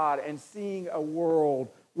of God and seeing a world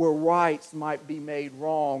where rights might be made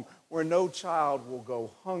wrong, where no child will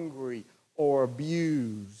go hungry or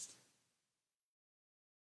abused,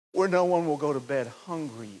 where no one will go to bed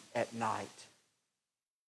hungry at night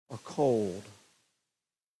or cold.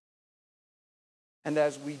 And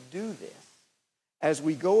as we do this, as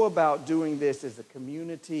we go about doing this as a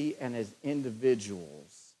community and as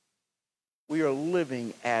individuals, we are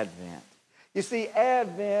living Advent. You see,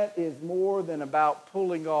 Advent is more than about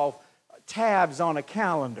pulling off tabs on a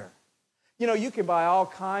calendar. You know, you can buy all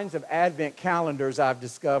kinds of Advent calendars, I've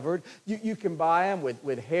discovered. You can buy them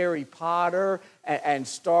with Harry Potter and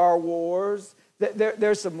Star Wars.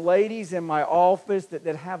 There's some ladies in my office that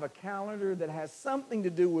have a calendar that has something to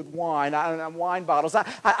do with wine. Wine bottles.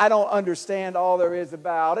 I don't understand all there is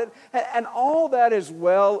about it. And all that is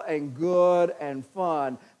well and good and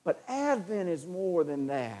fun. But Advent is more than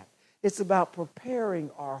that. It's about preparing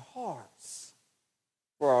our hearts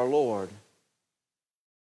for our Lord.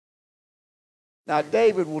 Now,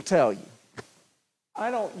 David will tell you, I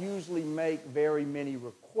don't usually make very many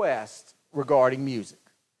requests regarding music.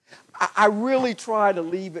 I really try to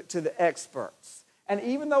leave it to the experts. And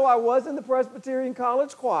even though I was in the Presbyterian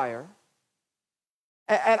College Choir,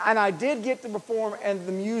 and I did get to perform in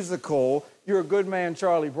the musical You're a Good Man,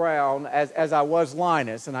 Charlie Brown, as I was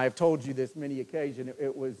Linus, and I have told you this many occasions,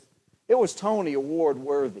 it was Tony Award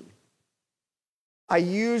worthy. I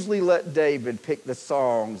usually let David pick the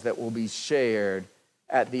songs that will be shared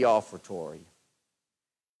at the offertory.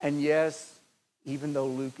 And yes, even though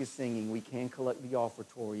Luke is singing, we can collect the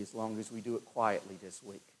offertory as long as we do it quietly this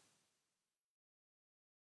week.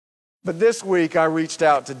 But this week I reached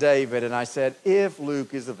out to David and I said, if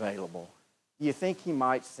Luke is available, do you think he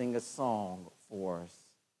might sing a song for us?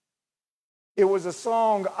 It was a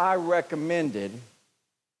song I recommended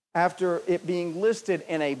after it being listed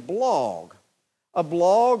in a blog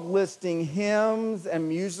listing hymns and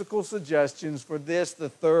musical suggestions for this, the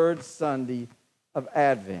third Sunday of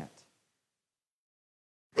Advent.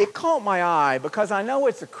 It caught my eye because I know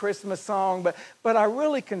it's a Christmas song, but I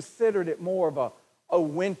really considered it more of a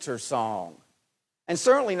winter song, and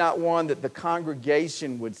certainly not one that the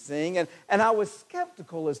congregation would sing, and I was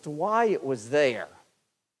skeptical as to why it was there.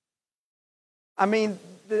 I mean,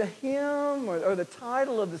 the hymn or the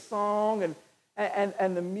title of the song and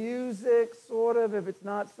the music, sort of, if it's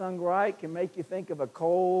not sung right, can make you think of a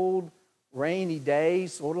cold, rainy day,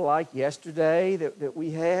 sort of like yesterday that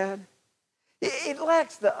we had. It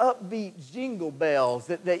lacks the upbeat jingle bells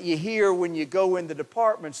that you hear when you go in the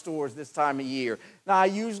department stores this time of year. Now, I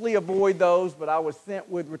usually avoid those, but I was sent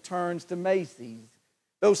with returns to Macy's.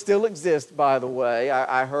 Those still exist, by the way.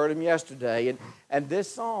 I heard them yesterday, and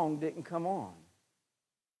this song didn't come on.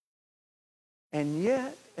 And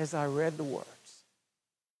yet, as I read the words,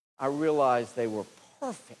 I realized they were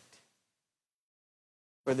perfect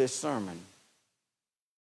for this sermon.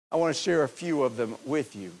 I want to share a few of them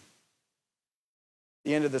with you.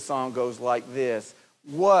 The end of the song goes like this: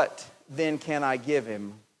 what then can I give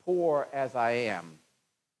him, poor as I am?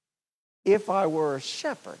 If I were a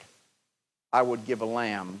shepherd, I would give a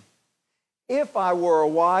lamb. If I were a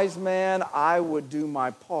wise man, I would do my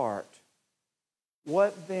part.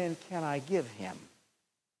 What then can I give him?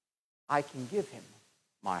 I can give him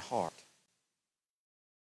my heart.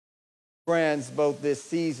 Friends, both this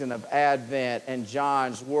season of Advent and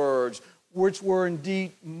John's words, which were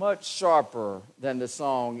indeed much sharper than the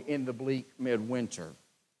song In the Bleak Midwinter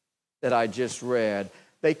that I just read,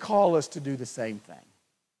 they call us to do the same thing,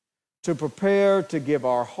 to prepare to give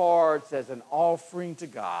our hearts as an offering to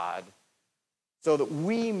God so that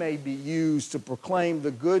we may be used to proclaim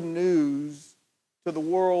the good news to the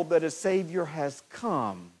world that a Savior has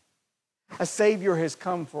come. A Savior has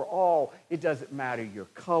come for all. It doesn't matter your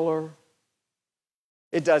color.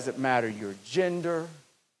 It doesn't matter your gender.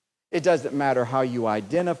 It doesn't matter how you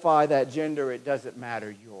identify that gender. It doesn't matter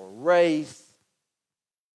your race.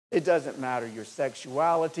 It doesn't matter your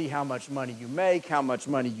sexuality, how much money you make, how much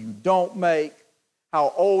money you don't make,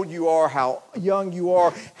 how old you are, how young you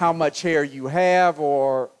are, how much hair you have,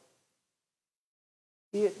 or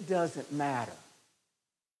it doesn't matter.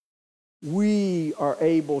 We are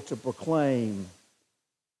able to proclaim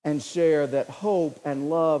and share that hope and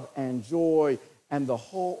love and joy and the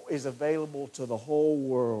whole is available to the whole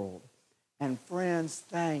world. And friends,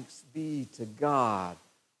 thanks be to God.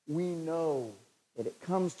 We know that it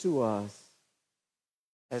comes to us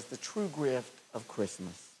as the true gift of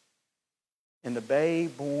Christmas. In the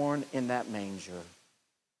babe born in that manger,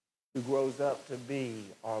 who grows up to be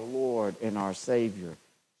our Lord and our Savior,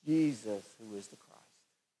 Jesus, who is the Christ.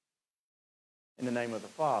 In the name of the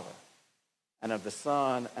Father, and of the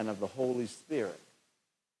Son, and of the Holy Spirit.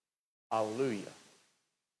 Hallelujah.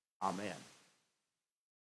 Amen.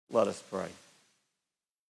 Let us pray.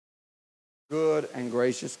 Good and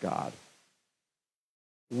gracious God,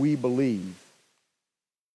 we believe.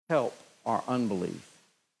 Help our unbelief.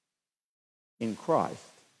 In Christ.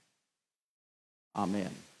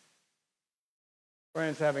 Amen.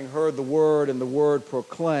 Friends, having heard the word and the word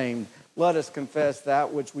proclaimed, let us confess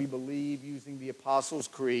that which we believe using the Apostles'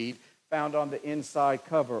 Creed found on the inside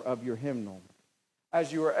cover of your hymnal.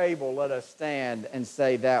 As you are able, let us stand and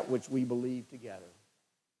say that which we believe together.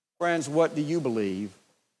 Friends, what do you believe?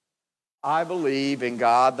 I believe in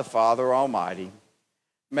God the Father Almighty,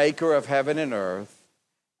 maker of heaven and earth,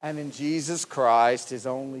 and in Jesus Christ, his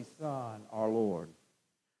only Son, our Lord,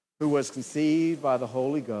 who was conceived by the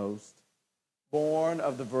Holy Ghost, born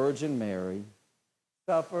of the Virgin Mary,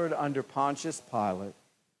 suffered under Pontius Pilate,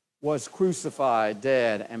 was crucified,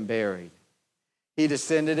 dead, and buried. He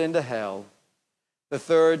descended into hell. The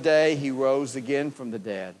third day he rose again from the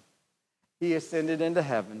dead. He ascended into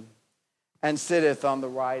heaven and sitteth on the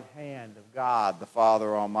right hand of God the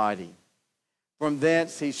Father Almighty. From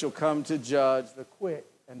thence he shall come to judge the quick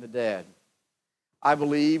and the dead. I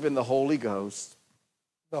believe in the Holy Ghost,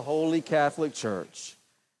 the Holy Catholic Church,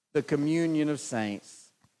 the communion of saints,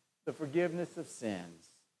 the forgiveness of sins,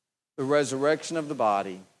 the resurrection of the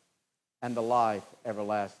body, and the life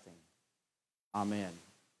everlasting. Amen.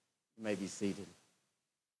 You may be seated.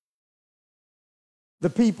 The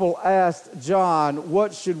people asked John,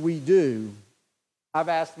 what should we do? I've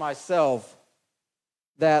asked myself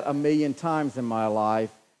that 1,000,000 times in my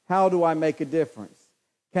life. How do I make a difference?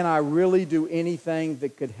 Can I really do anything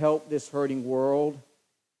that could help this hurting world?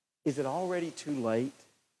 Is it already too late?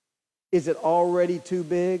 Is it already too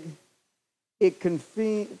big? It can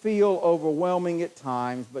feel overwhelming at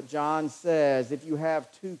times, but John says, if you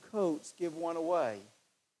have 2 coats, give one away.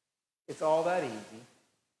 It's all that easy,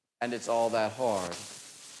 and it's all that hard.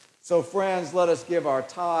 So friends, let us give our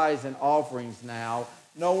tithes and offerings now,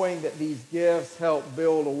 knowing that these gifts help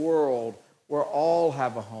build a world where all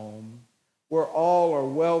have a home, where all are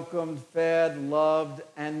welcomed, fed, loved,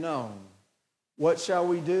 and known. What shall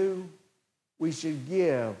we do? We should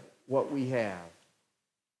give what we have.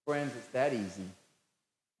 Friends, it's that easy,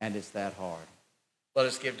 and it's that hard. Let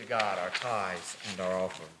us give to God our tithes and our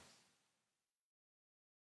offerings.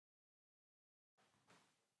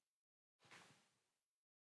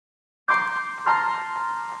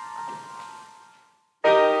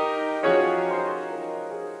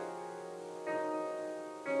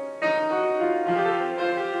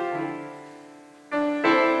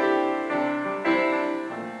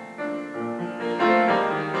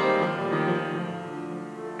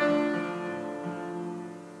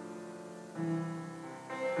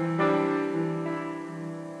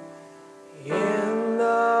 In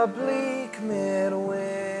the bleak midwinter,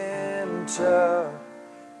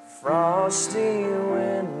 frosty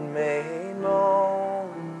wind made moan.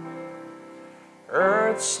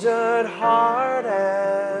 Earth stood hard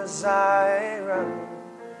as iron,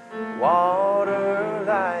 water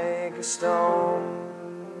like a stone.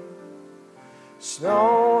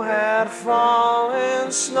 Snow had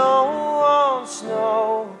fallen, snow on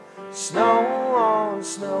snow, snow on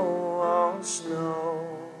snow on snow.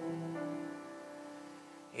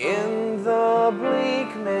 In the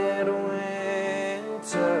bleak midwinter,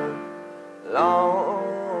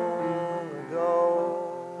 long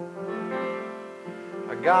ago,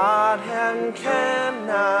 our Godhead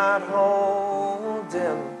cannot hold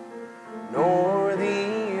him, nor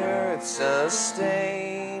the earth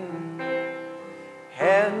sustain.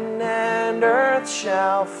 Heaven and earth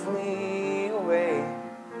shall flee away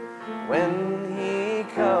when he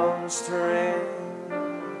comes to reign.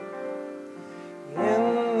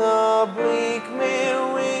 In the bleak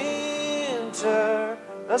midwinter,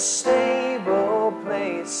 a stable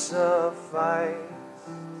place suffice.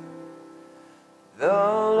 The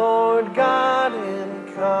Lord God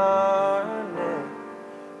incarnate,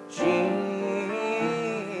 Jesus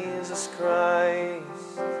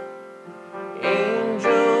Christ.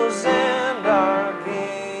 Angels and archangels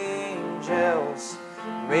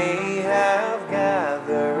may have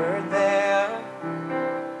gathered there,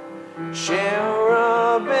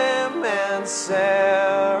 cherubim and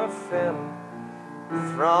seraphim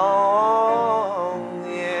throng the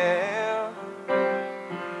air,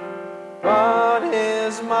 but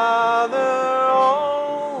his mother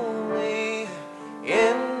only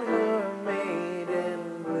in her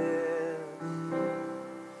maiden bliss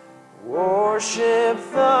worship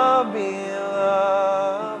the beloved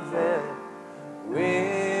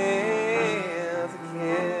with a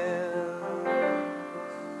kiss.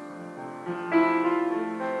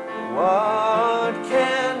 What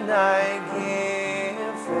can I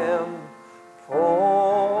give him,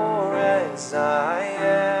 poor as I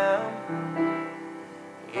am?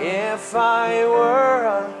 If I were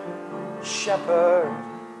a shepherd,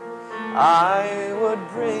 I would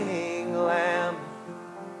bring lamb.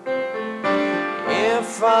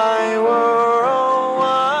 If I were a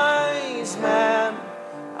wise man,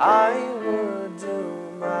 I would do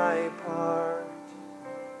my part.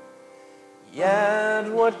 Yet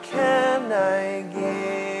what can I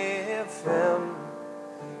give him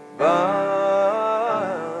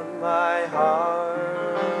but my heart?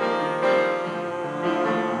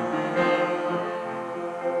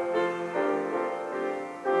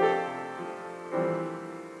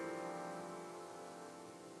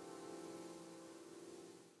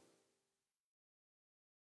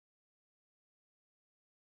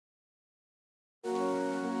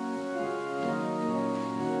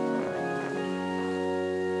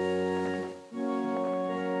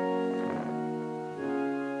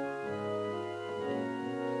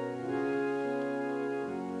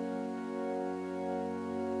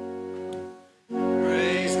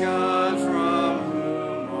 Praise God from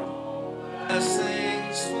whom all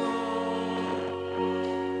blessings flow.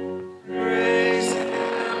 Praise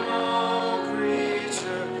Him, all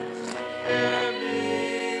creatures here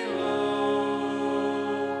below.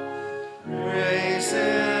 Praise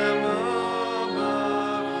Him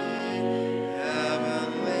above, ye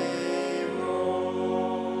heavenly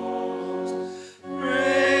hosts.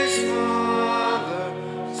 Praise Father,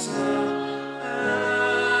 Son,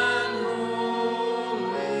 and Holy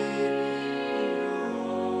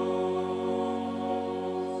Ghost.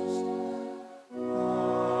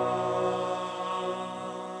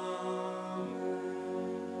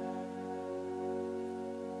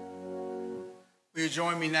 Will you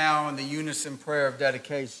join me now in the unison prayer of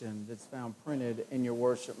dedication that's found printed in your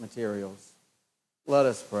worship materials? Let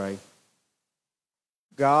us pray.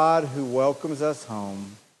 God, who welcomes us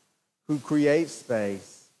home, who creates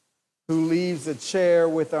space, who leaves a chair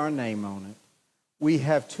with our name on it, we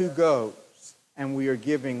have 2 goats and we are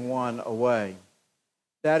giving one away.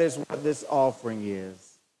 That is what this offering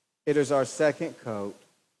is. It is our second coat.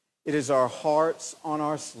 It is our hearts on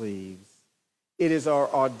our sleeves. It is our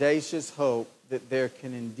audacious hope that there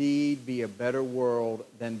can indeed be a better world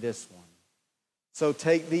than this one. So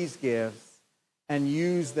take these gifts and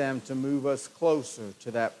use them to move us closer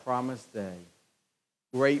to that promised day.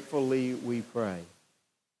 Gratefully we pray.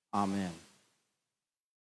 Amen.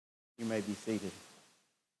 You may be seated.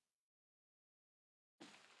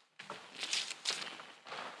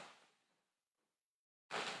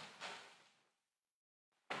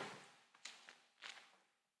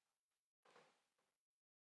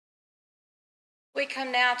 We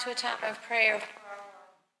come now to a time of prayer.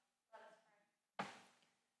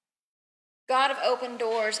 God of open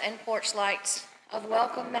doors and porch lights, of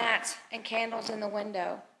welcome mats and candles in the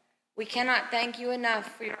window, we cannot thank you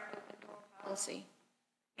enough for your open door policy.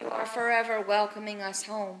 You are forever welcoming us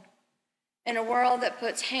home. In a world that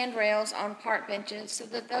puts handrails on park benches so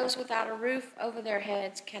that those without a roof over their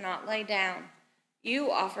heads cannot lay down,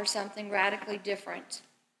 you offer something radically different.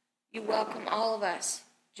 You welcome all of us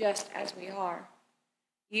just as we are.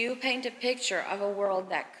 You paint a picture of a world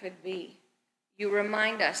that could be. You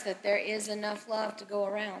remind us that there is enough love to go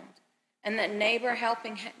around, and that neighbor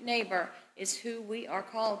helping neighbor is who we are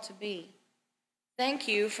called to be. Thank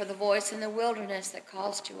you for the voice in the wilderness that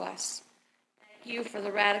calls to us. Thank you for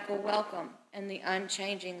the radical welcome and the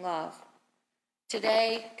unchanging love.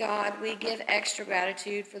 Today, God, we give extra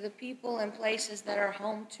gratitude for the people and places that are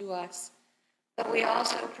home to us, but we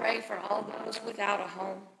also pray for all those without a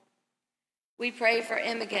home. We pray for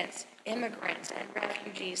immigrants, and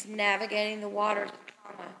refugees navigating the waters of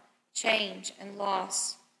trauma, change, and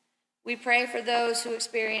loss. We pray for those who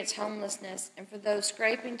experience homelessness and for those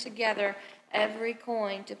scraping together every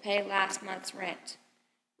coin to pay last month's rent.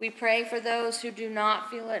 We pray for those who do not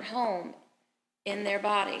feel at home in their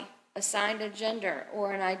body, assigned a gender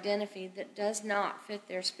or an identity that does not fit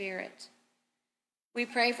their spirit. We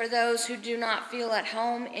pray for those who do not feel at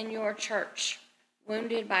home in your church,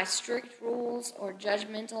 wounded by strict rules or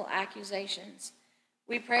judgmental accusations.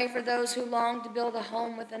 We pray for those who long to build a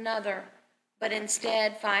home with another, but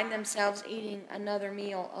instead find themselves eating another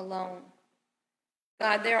meal alone.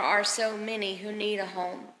 God, there are so many who need a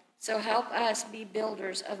home, so help us be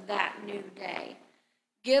builders of that new day.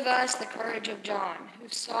 Give us the courage of John, who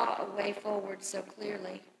saw a way forward so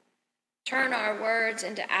clearly. Turn our words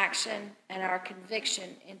into action and our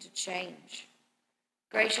conviction into change.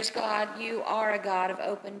 Gracious God, you are a God of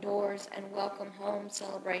open doors and welcome home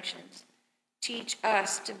celebrations. Teach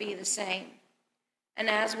us to be the same. And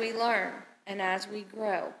as we learn and as we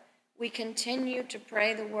grow, we continue to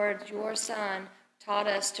pray the words your Son taught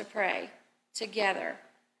us to pray together.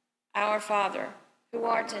 Our Father, who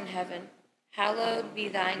art in heaven, hallowed be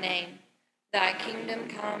thy name. Thy kingdom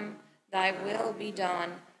come, thy will be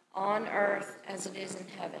done, on earth as it is in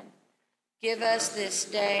heaven. Give us this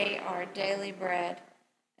day our daily bread,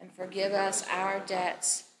 and forgive us our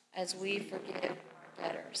debts as we forgive our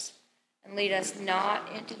debtors. And lead us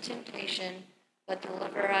not into temptation, but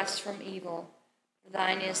deliver us from evil. For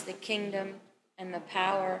thine is the kingdom, and the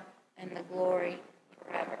power, and the glory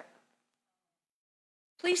forever.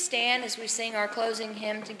 Please stand as we sing our closing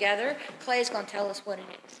hymn together. Clay's going to tell us what it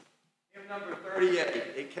is. Hymn number 38,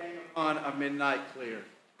 It Came Upon a Midnight Clear.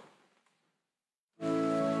 It came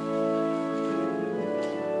upon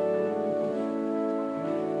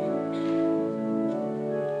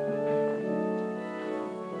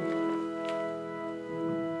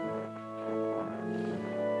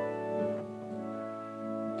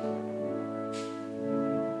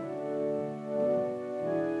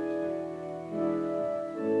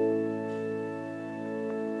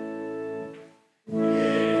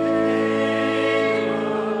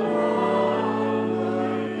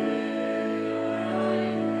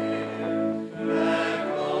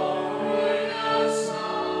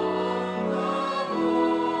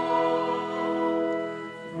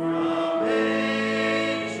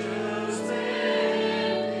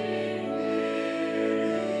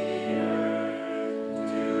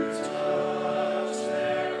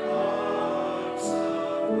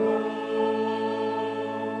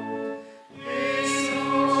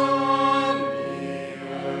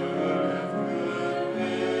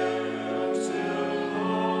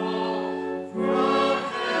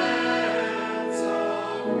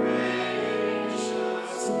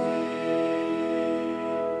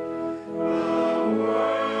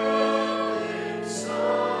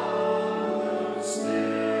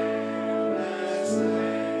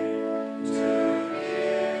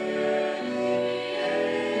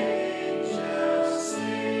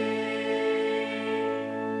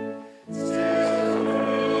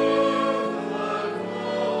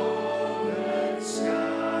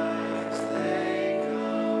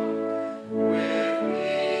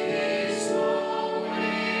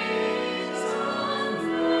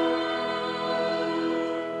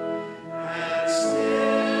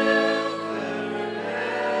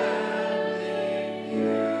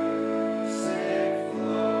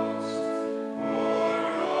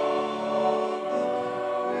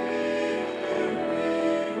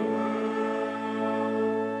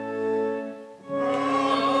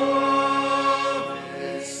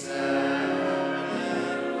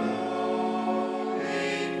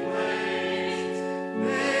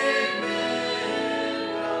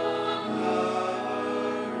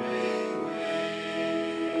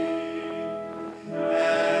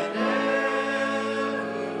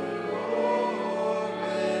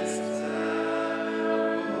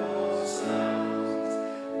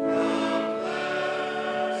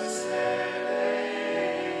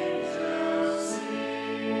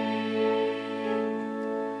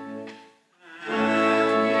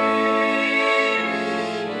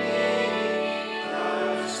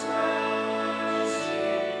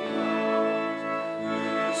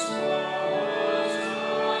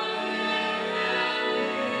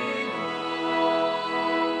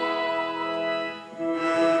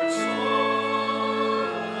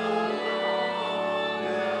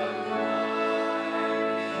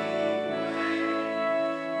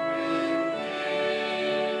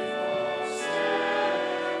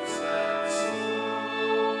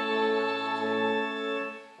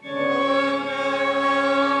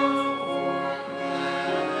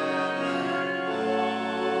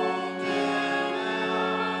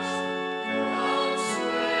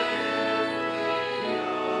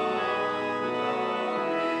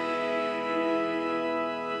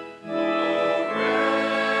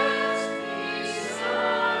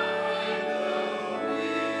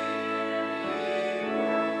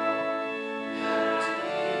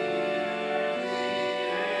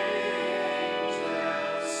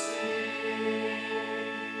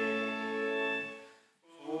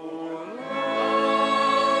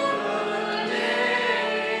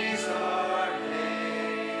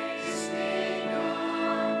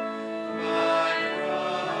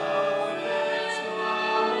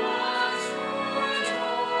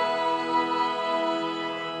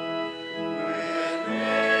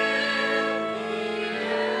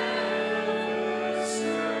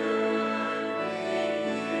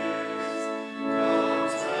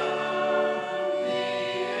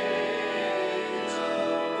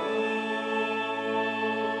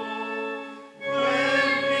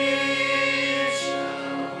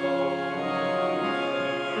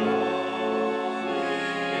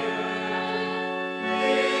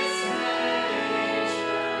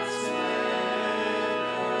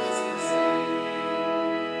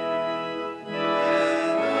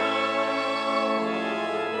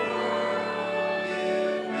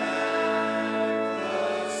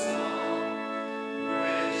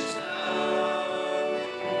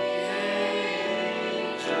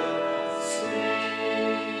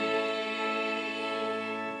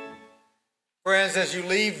Friends, as you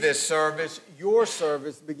leave this service, your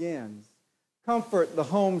service begins. Comfort the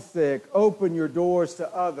homesick, open your doors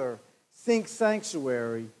to others, seek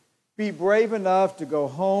sanctuary, be brave enough to go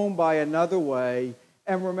home by another way,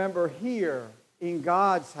 and remember, here in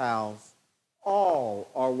God's house, all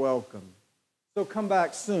are welcome. So come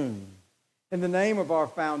back soon. In the name of our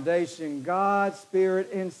foundation, God,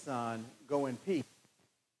 Spirit, and Son, go in peace.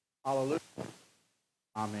 Hallelujah.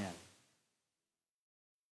 Amen.